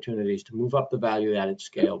enormous opportunities to move up the value-added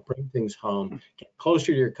scale, bring things home, get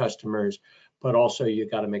closer to your customers, but also you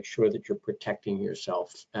got to make sure that you're protecting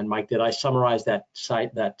yourself. And Mike, did I summarize that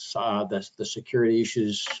the security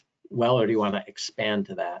issues well, or do you want to expand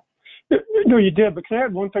to that? No, you did. But can I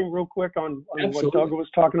add one thing real quick on what Doug was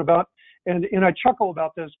talking about? And I chuckle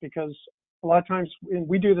about this because a lot of times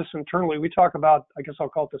we do this internally. We talk about, I guess I'll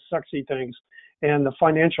call it the sexy things and the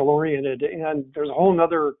financial oriented. And there's a whole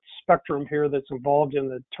nother spectrum here that's involved in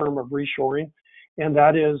the term of reshoring. And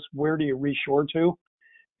that is, where do you reshore to?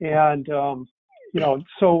 And,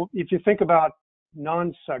 so if you think about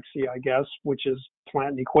non-sexy, I guess, which is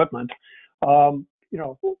plant and equipment,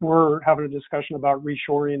 we're having a discussion about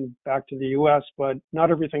reshoring back to the US, but not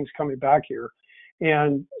everything's coming back here.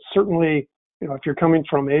 And certainly, if you're coming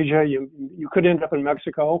from Asia, you could end up in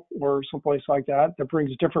Mexico or someplace like that. That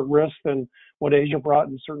brings different risks than what Asia brought,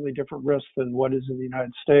 and certainly different risks than what is in the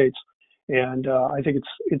United States. And I think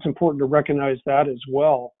it's important to recognize that as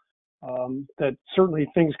well. That certainly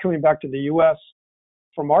things coming back to the U.S.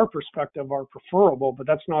 from our perspective are preferable, but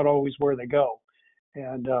that's not always where they go.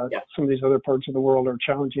 And some of these other parts of the world are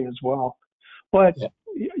challenging as well. But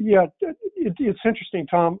it's interesting,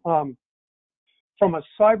 Tom. From a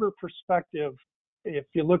cyber perspective, if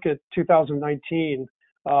you look at 2019,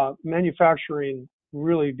 manufacturing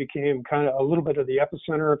really became kind of a little bit of the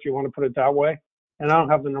epicenter, if you want to put it that way. And I don't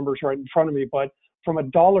have the numbers right in front of me, but from a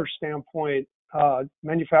dollar standpoint,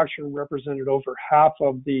 manufacturing represented over half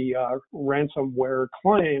of the ransomware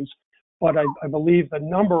claims, but I believe the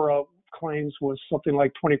number of claims was something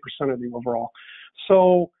like 20% of the overall.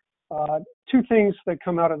 So two things that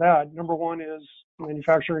come out of that. Number one is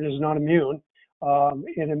manufacturing is not immune.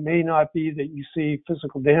 And it may not be that you see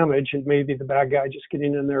physical damage. It may be the bad guy just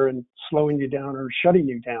getting in there and slowing you down or shutting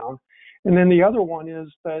you down. And then the other one is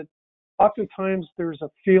that oftentimes there's a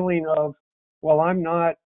feeling of, well, I'm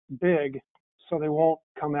not big, so they won't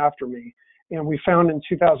come after me. And we found in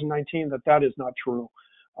 2019 that that is not true.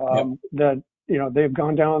 That, they've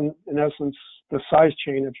gone down, in essence, the size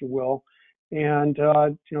chain, if you will. And,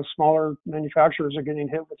 smaller manufacturers are getting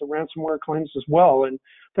hit with the ransomware claims as well. And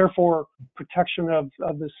therefore, protection of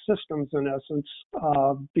the systems, in essence,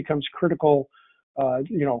 becomes critical,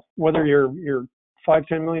 whether you're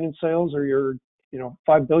 5-10 million in sales or you're,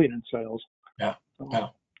 5 billion in sales.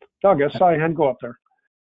 Doug, I saw your hand go up there.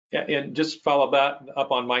 Yeah, and just follow that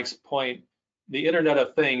up on Mike's point, the Internet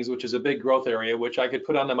of Things, which is a big growth area, which I could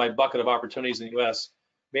put under my bucket of opportunities in the U.S.,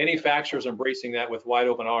 manufacturers embracing that with wide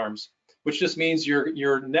open arms, which just means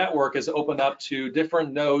your network is opened up to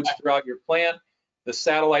different nodes throughout your plant, the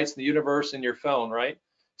satellites in the universe in your phone, right?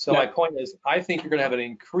 So my point is, I think you're going to have an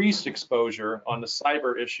increased exposure on the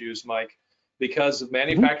cyber issues, Mike, because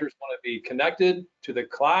manufacturers want to be connected to the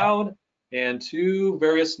cloud and to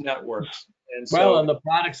various networks. And so, well, and the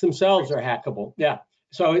products themselves are hackable. Yeah.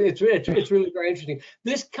 So it's really very interesting.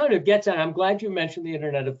 This kind of gets, and I'm glad you mentioned the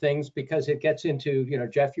Internet of Things, because it gets into,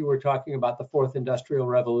 Jeff, you were talking about the fourth industrial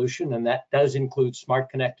revolution, and that does include smart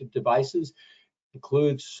connected devices,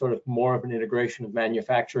 includes sort of more of an integration of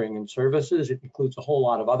manufacturing and services. It includes a whole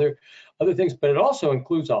lot of other things, but it also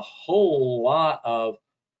includes a whole lot of,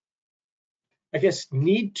 I guess,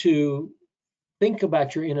 need to think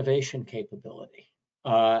about your innovation capability.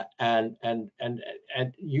 And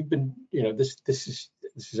you've been, this is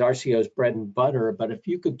RCO's bread and butter, but if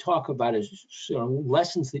you could talk about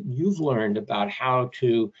lessons that you've learned about how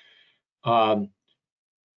to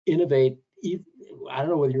innovate. I don't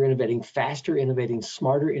know whether you're innovating faster, innovating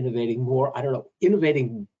smarter, innovating more, I don't know,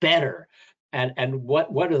 innovating better. And what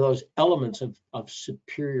are those elements of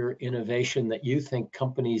superior innovation that you think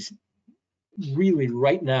companies really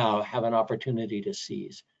right now have an opportunity to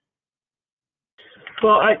seize?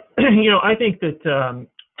 Well, I think that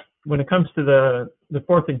when it comes to the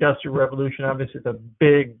fourth industrial revolution, obviously it's a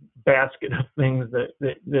big basket of things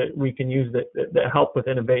that we can use that help with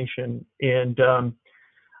innovation. And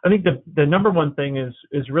I think the number one thing is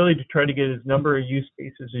really to try to get as number of use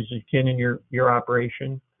cases as you can in your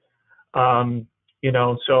operation.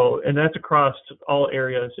 So, and that's across all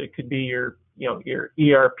areas. It could be your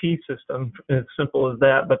ERP system, as simple as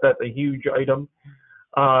that, but that's a huge item.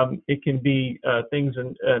 It can be things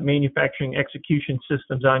in manufacturing execution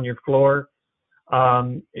systems on your floor.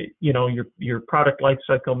 Your product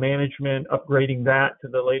lifecycle management, upgrading that to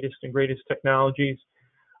the latest and greatest technologies.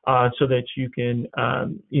 So that you can,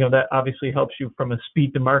 that obviously helps you from a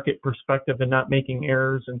speed to market perspective and not making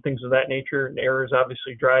errors and things of that nature. And errors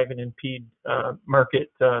obviously drive and impede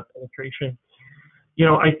market penetration.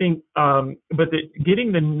 I think, but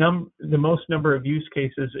getting the most number of use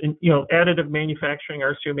cases, and additive manufacturing,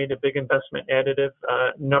 RCO made a big investment in additive a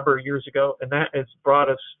number of years ago, and that has brought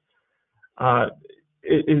us,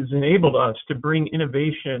 it has enabled us to bring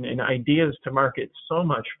innovation and ideas to market so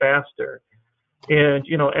much faster. And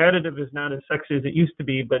additive is not as sexy as it used to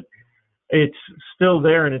be, but it's still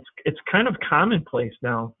there, and it's kind of commonplace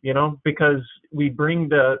now, because we bring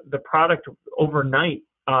the product overnight.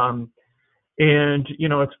 And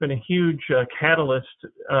it's been a huge catalyst,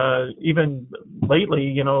 even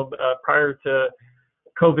lately. Prior to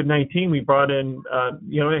COVID-19, we brought in,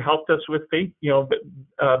 it helped us with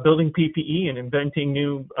building PPE and inventing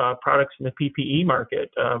new products in the PPE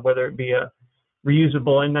market, whether it be a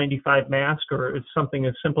reusable N95 mask or it's something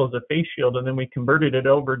as simple as a face shield, and then we converted it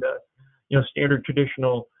over to standard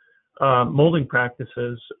traditional molding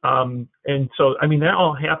practices. And so, that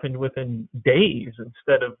all happened within days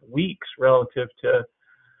instead of weeks relative to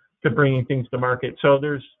bringing things to market. So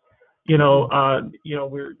there's,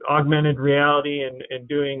 we're augmented reality and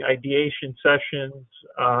doing ideation sessions,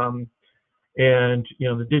 and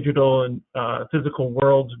the digital and physical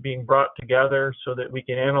worlds being brought together so that we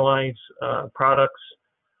can analyze products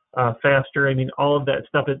faster. All of that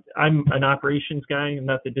stuff. I'm an operations guy, I'm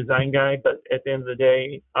not the design guy, but at the end of the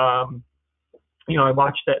day, I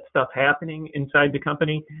watch that stuff happening inside the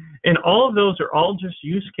company, and all of those are all just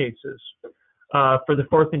use cases for the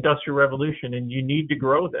fourth industrial revolution, and you need to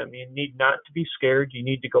grow them. You need not to be scared. You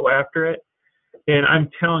need to go after it. And I'm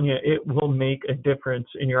telling you, it will make a difference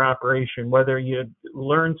in your operation, whether you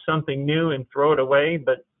learn something new and throw it away,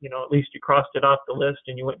 but at least you crossed it off the list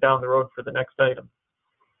and you went down the road for the next item.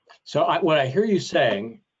 So what I hear you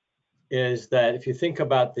saying is that if you think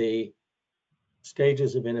about the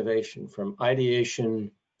stages of innovation from ideation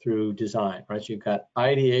through design, right? So you've got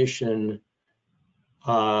ideation,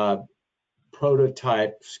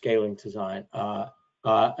 prototype, scaling design,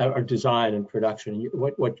 or design and production.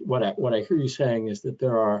 What I hear you saying is that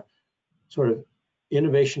there are sort of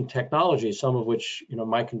innovation technologies, some of which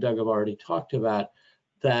Mike and Doug have already talked about,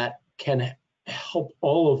 that can help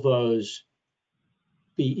all of those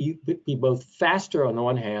be both faster on the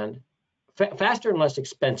one hand, faster and less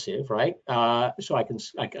expensive, right? So I can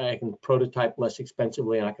prototype less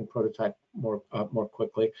expensively and I can prototype more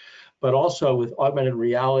quickly, but also with augmented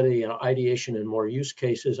reality and ideation and more use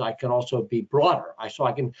cases, I can also be broader. I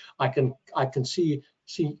can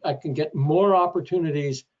get more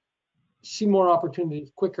opportunities, see more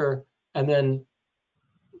opportunities quicker, and then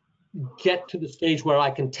get to the stage where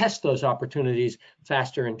I can test those opportunities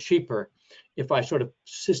faster and cheaper if I sort of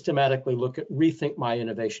systematically rethink my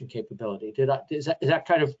innovation capability. Is that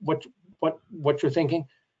kind of what you're thinking?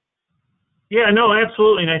 Yeah, no,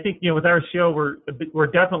 absolutely. And I think, with RCO, we're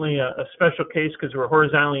definitely a special case because we're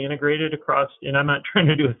horizontally integrated across, and I'm not trying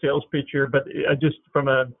to do a sales pitch here, but just from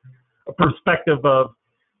a perspective of,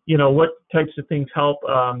 what types of things help,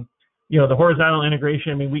 the horizontal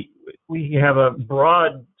integration. I mean, we have a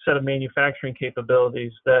broad set of manufacturing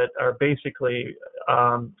capabilities that are basically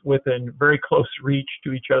within very close reach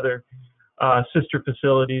to each other, sister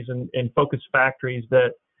facilities and focused factories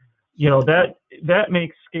that, that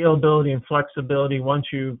makes scalability and flexibility once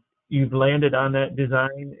you've landed on that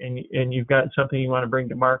design and you've got something you want to bring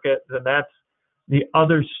to market. Then that's the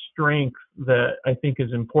other strength that I think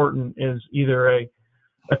is important, is either a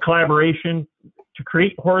collaboration to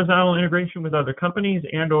create horizontal integration with other companies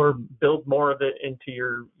and or build more of it into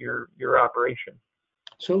your operation.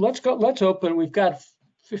 So let's open. We've got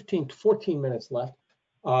 15 to 14 minutes left.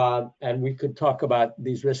 And we could talk about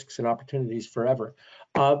these risks and opportunities forever.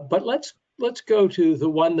 But let's go to the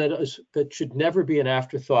one that should never be an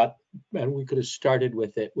afterthought, and we could have started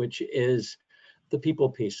with it, which is the people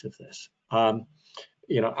piece of this.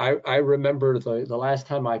 I remember the last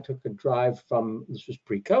time I took a drive this was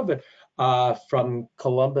pre-COVID, from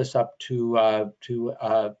Columbus up to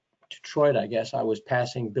Detroit. I guess I was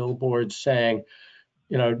passing billboards saying,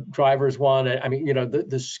 drivers want it. I mean,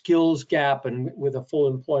 the skills gap, and with a full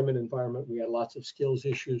employment environment, we had lots of skills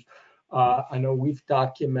issues. I know we've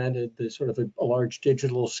documented the sort of a large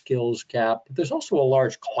digital skills gap. But there's also a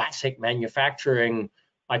large classic manufacturing,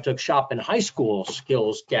 I took shop in high school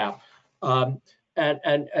skills gap. So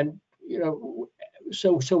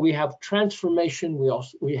we have transformation.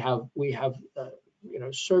 We have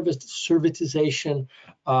servitization.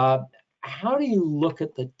 How do you look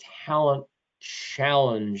at the talent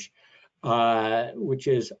challenge, which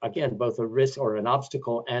is again both a risk or an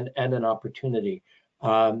obstacle and an opportunity?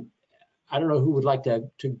 I don't know who would like to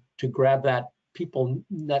grab that people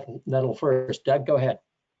nettle first. Doug, go ahead.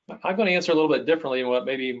 I'm going to answer a little bit differently than what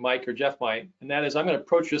maybe Mike or Jeff might, and that is I'm going to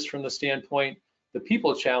approach this from the standpoint the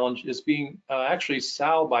people challenge is being actually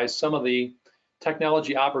solved by some of the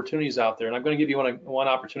technology opportunities out there. And I'm going to give you one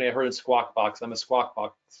opportunity I heard in Squawk Box. I'm a Squawk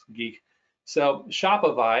Box geek. So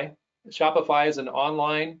Shopify is an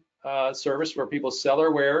online service where people sell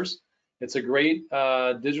their wares. It's a great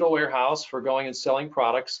digital warehouse for going and selling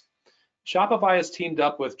products. Shopify has teamed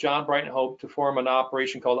up with John Bright and Hope to form an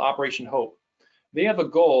operation called Operation Hope. They have a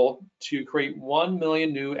goal to create 1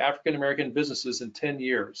 million new African-American businesses in 10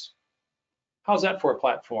 years. How's that for a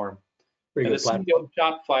platform? And the CEO of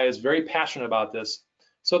Shopify is very passionate about this.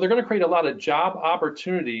 So they're going to create a lot of job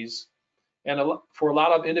opportunities and for a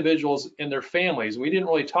lot of individuals in their families. We didn't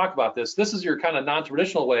really talk about this. This is your kind of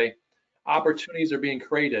non-traditional way opportunities are being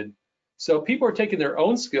created. So people are taking their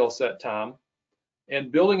own skill set, Tom,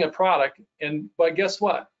 and building a product. But guess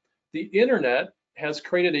what? The internet has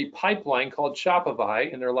created a pipeline called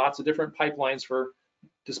Shopify, and there are lots of different pipelines for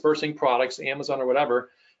dispersing products, Amazon or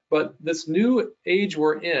whatever. But this new age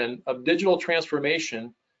we're in of digital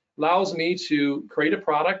transformation allows me to create a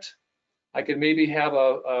product. I could maybe have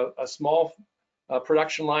a small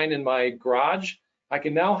production line in my garage. I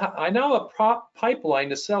now have a pipeline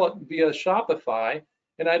to sell it via Shopify,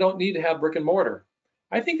 and I don't need to have brick and mortar.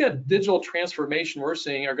 I think that digital transformation we're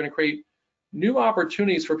seeing are going to create new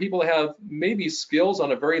opportunities for people to have maybe skills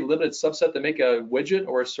on a very limited subset to make a widget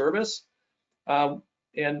or a service. And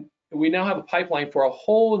we now have a pipeline for a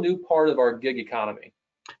whole new part of our gig economy.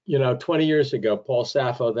 20 years ago, Paul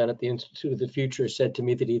Saffo, then at the Institute of the Future, said to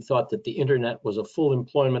me that he thought that the internet was a full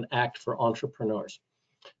employment act for entrepreneurs.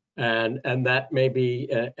 And that may be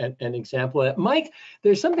an example of that. Mike,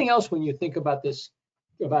 there's something else when you think about this,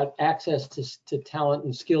 about access to talent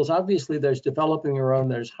and skills. Obviously, there's developing your own,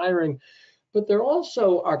 there's hiring, but there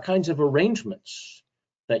also are kinds of arrangements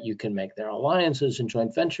that you can make. There are alliances and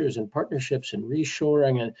joint ventures and partnerships and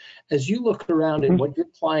reshoring. And as you look around at what your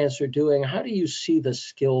clients are doing, how do you see the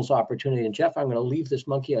skills opportunity? And Jeff, I'm going to leave this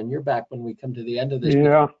monkey on your back when we come to the end of this.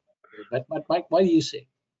 Yeah. But Mike, what do you see?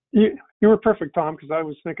 You were perfect, Tom, because I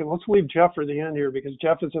was thinking, let's leave Jeff for the end here, because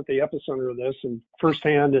Jeff is at the epicenter of this and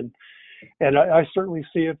firsthand. And I certainly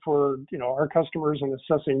see it for, our customers and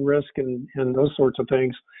assessing risk and those sorts of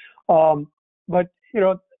things. But,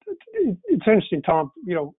 it's interesting, Tom,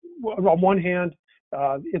 on one hand,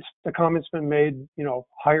 it's the comment's been made,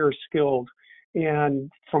 higher skilled.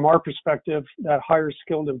 And from our perspective, that higher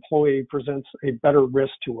skilled employee presents a better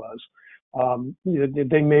risk to us.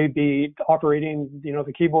 They may be operating,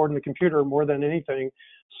 the keyboard and the computer more than anything.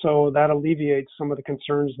 So that alleviates some of the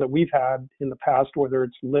concerns that we've had in the past, whether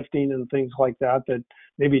it's lifting and things like that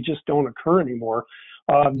maybe just don't occur anymore.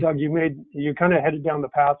 Doug, you kind of headed down the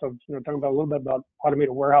path of, talking about a little bit about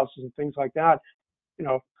automated warehouses and things like that.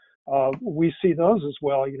 we see those as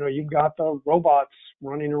well. You know, you've got the robots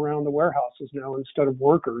running around the warehouses now instead of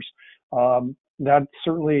workers. That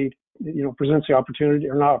certainly, you know, presents the opportunity,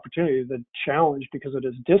 or not opportunity, the challenge, because it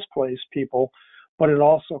has displaced people, but it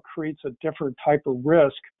also creates a different type of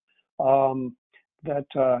risk that,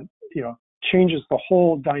 you know, changes the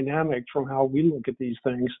whole dynamic from how we look at these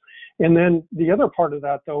things. And then the other part of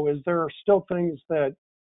that, though, is there are still things that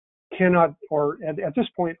cannot, or at this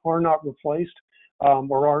point, are not replaced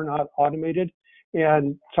or are not automated.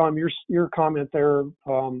 And Tom, your comment there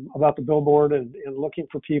about the billboard and looking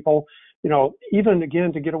for people, you know, even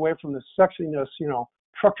again, to get away from the sexiness, you know,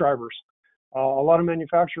 truck drivers. A lot of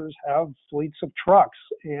manufacturers have fleets of trucks,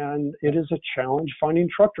 and it is a challenge finding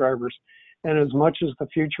truck drivers. And as much as the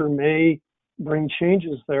future may bring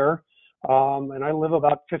changes there, and I live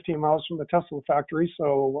about 15 miles from the Tesla factory,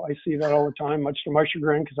 so I see that all the time, much to my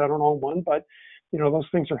chagrin, because I don't own one. But you know, those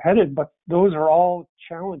things are headed. But those are all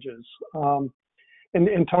challenges.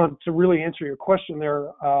 And Tom, to really answer your question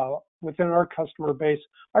there, within our customer base,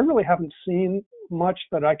 I really haven't seen much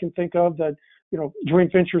that I can think of that, you know,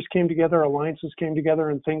 joint ventures came together, alliances came together,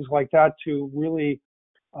 and things like that to really,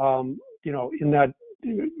 you know, in that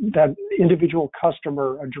individual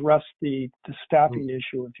customer address the staffing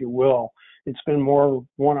issue, if you will. It's been more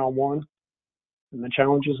one-on-one and the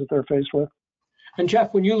challenges that they're faced with. And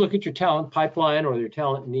Jeff, when you look at your talent pipeline or your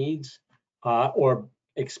talent needs, or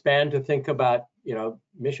expand to think about, you know,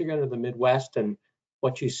 Michigan or the Midwest and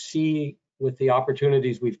what you see with the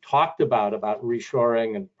opportunities we've talked about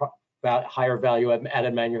reshoring and about higher value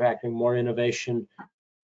added manufacturing, more innovation,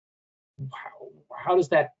 how does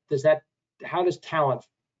talent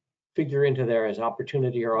figure into there as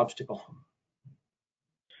opportunity or obstacle?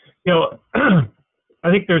 You know,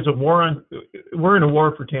 I think we're in a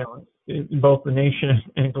war for talent in both the nation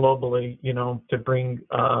and globally, you know, to bring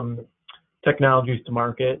technologies to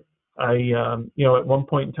market. You know, at one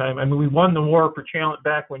point in time, I mean, we won the war for talent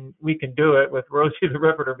back when we can do it, with Rosie the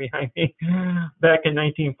Riveter behind me back in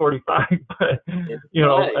 1945. But you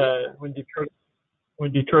know, when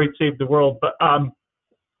Detroit saved the world. But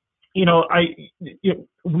you know,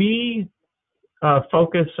 we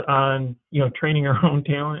focus on, you know, training our own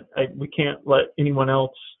talent. We can't let anyone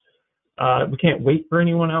else. We can't wait for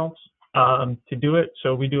anyone else to do it.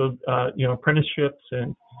 So we do, you know, apprenticeships,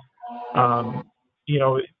 and you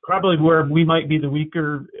know, probably where we might be the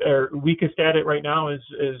weakest at it right now is,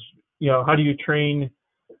 you know, how do you train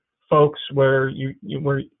folks where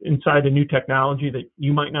we're inside a new technology that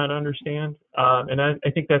you might not understand? And I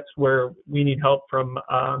think that's where we need help from,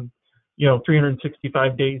 you know,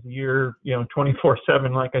 365 days a year, you know,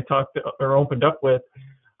 24/7, like I talked or opened up with,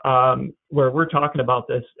 where we're talking about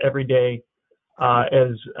this every day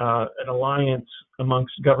as an alliance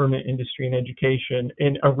amongst government, industry, and education,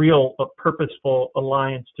 and a purposeful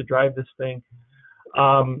alliance to drive this thing.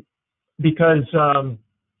 Because,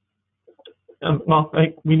 well,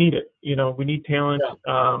 like, we need it. You know, we need talent,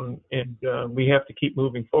 and we have to keep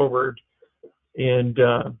moving forward. And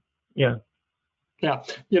yeah. Yeah,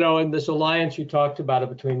 you know, and this alliance you talked about it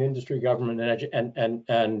between industry, government,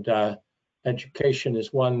 and education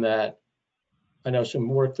is one that I know some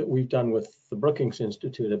work that we've done with the Brookings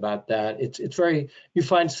Institute about that. It's very, you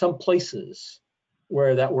find some places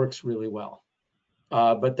where that works really well,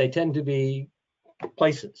 but they tend to be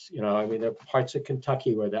places, you know. I mean, there are parts of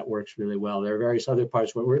Kentucky where that works really well. There are various other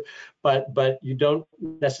parts where but you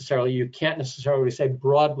can't necessarily say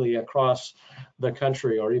broadly across the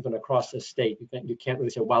country or even across the state. You can't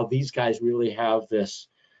really say, wow, these guys really have this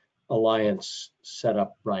alliance set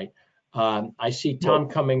up right. I see Tom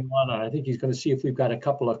coming on, and I think he's going to see if we've got a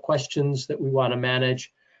couple of questions that we want to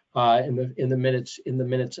manage in the minutes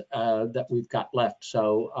that we've got left.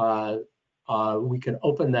 So we can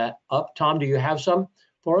open that up. Tom, do you have some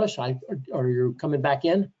for us? Are you coming back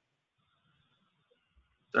in?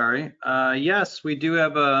 Sorry. Yes, we do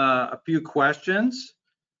have a few questions.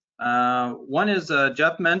 One is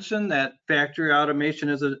Jeff mentioned that factory automation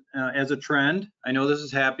is as a trend. I know this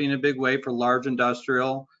is happening in a big way for large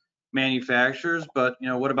industrial manufacturers, but you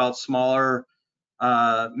know, what about smaller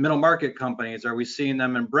middle market companies? Are we seeing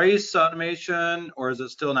them embrace automation, or is it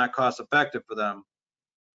still not cost effective for them?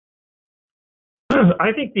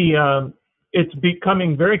 I think it's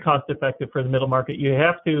becoming very cost effective for the middle market. You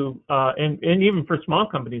have to, and even for small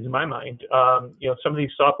companies, in my mind, you know, some of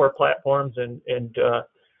these software platforms and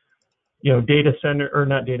you know, not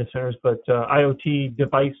data centers, but IoT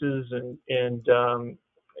devices, and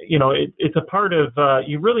you know, it's a part of,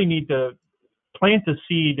 you really need to plant a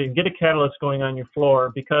seed and get a catalyst going on your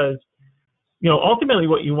floor, because, you know, ultimately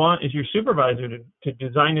what you want is your supervisor to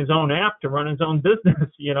design his own app to run his own business,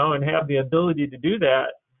 you know, and have the ability to do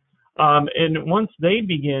that And once they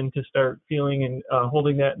begin to start feeling and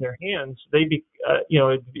holding that in their hands,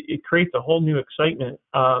 it creates a whole new excitement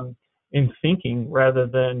in thinking rather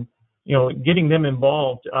than, getting them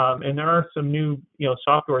involved. And there are some new,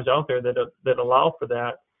 softwares out there that allow for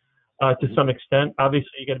that to some extent. Obviously,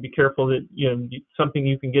 you got to be careful that, something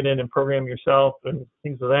you can get in and program yourself and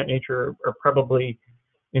things of that nature are probably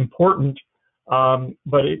important.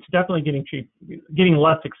 But it's definitely getting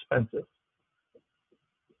less expensive.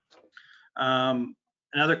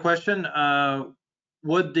 Another question,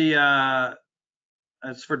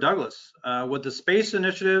 it's for Douglas, would the space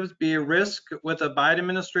initiatives be a risk with a Biden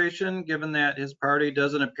administration, given that his party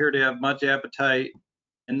doesn't appear to have much appetite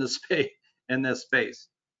in this space?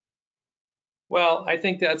 Well, I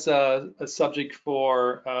think that's a subject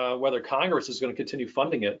for whether Congress is going to continue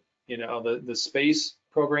funding it. The space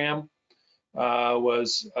program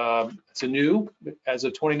it's new as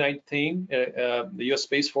of 2019. The U.S.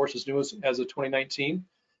 Space Force is new as of 2019.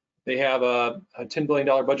 They have a $10 billion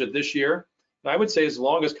budget this year. And I would say as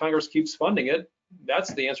long as Congress keeps funding it,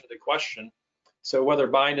 that's the answer to the question. So whether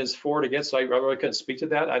Biden is for or against, I really couldn't speak to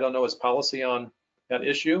that. I don't know his policy on that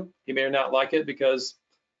issue. He may or not like it because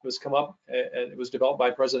it was developed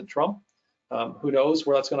by President Trump. Who knows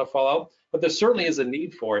where that's going to fall out? But there certainly is a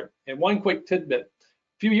need for it. And one quick tidbit.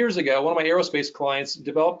 A few years ago, one of my aerospace clients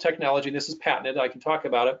developed technology, and this is patented, I can talk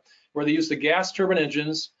about it, where they used the gas turbine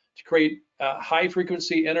engines to create high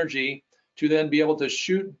frequency energy to then be able to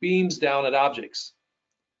shoot beams down at objects.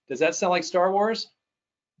 Does that sound like Star Wars?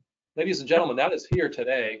 Ladies and gentlemen, that is here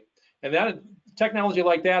today. And that technology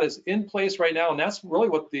like that is in place right now, and that's really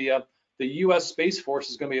what the U.S. Space Force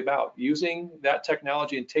is going to be about, using that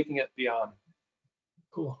technology and taking it beyond.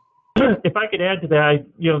 Cool. If I could add to that,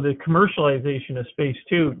 the commercialization of space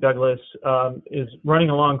too, Douglas, is running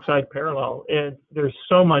alongside parallel. And there's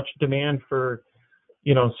so much demand for,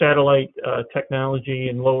 satellite technology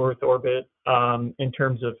in low Earth orbit in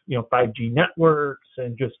terms of, 5G networks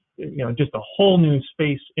and just a whole new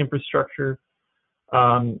space infrastructure.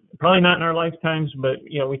 Probably not in our lifetimes, but,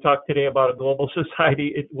 we talked today about a global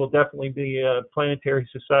society. It will definitely be a planetary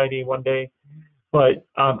society one day. But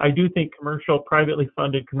I do think privately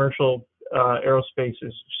funded commercial aerospace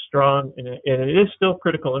is strong, and it is still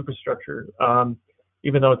critical infrastructure,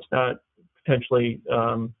 even though it's not potentially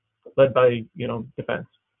led by defense.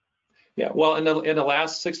 Yeah, well, in the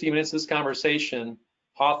last 60 minutes of this conversation,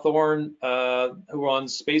 Hawthorne, who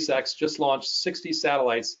runs SpaceX, just launched 60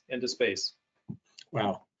 satellites into space.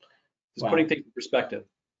 Wow. Just putting things in perspective.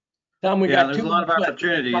 Tom, there's a lot of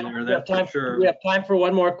opportunity there, that's for sure. Do we have time for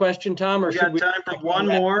one more question, Tom? We got time for one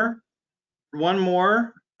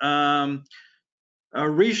more.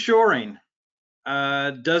 Reshoring.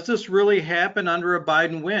 Does this really happen under a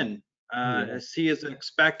Biden win? As he is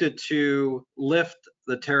expected to lift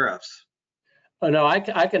the tariffs? Oh, no, I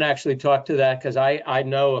can actually talk to that because I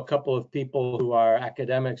know a couple of people who are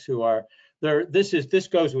academics who are there. This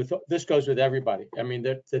goes with everybody. I mean,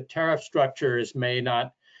 the tariff structure is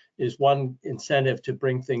one incentive to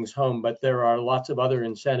bring things home, but there are lots of other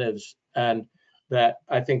incentives, and that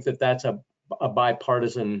I think that's a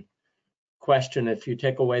bipartisan question. If you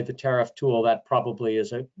take away the tariff tool, that probably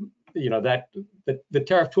is the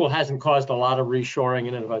tariff tool hasn't caused a lot of reshoring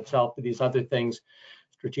in and of itself, but these other things,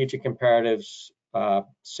 strategic imperatives,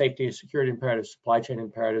 safety and security imperatives, supply chain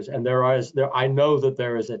imperatives, and I know that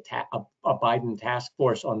there is a Biden task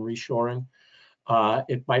force on reshoring.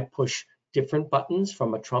 It might push different buttons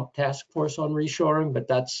from a Trump task force on reshoring, but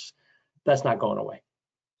that's not going away.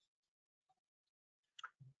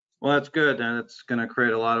 Well, that's good, and it's going to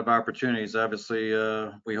create a lot of opportunities. Obviously,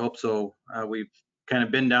 we hope so. We've kind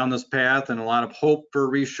of been down this path, and a lot of hope for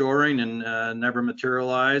reshoring, and never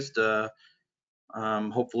materialized.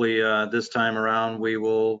 Hopefully, this time around, we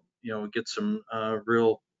will, get some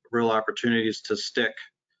real opportunities to stick.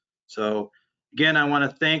 So, again, I want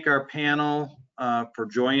to thank our panel for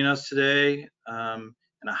joining us today, and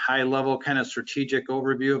a high-level kind of strategic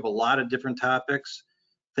overview of a lot of different topics.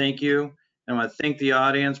 Thank you. I want to thank the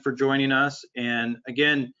audience for joining us. And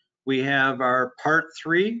again, we have our part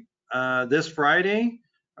 3 this Friday,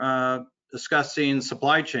 discussing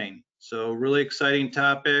supply chain. So really exciting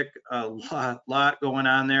topic, a lot going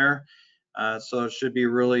on there. So it should be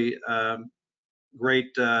really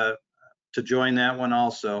great to join that one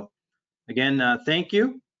also. Again, thank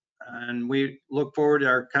you. And we look forward to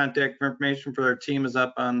our contact information for our team is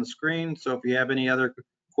up on the screen. So if you have any other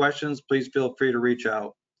questions, please feel free to reach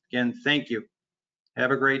out. Again, thank you.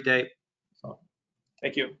 Have a great day.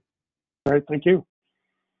 Thank you. All right, thank you.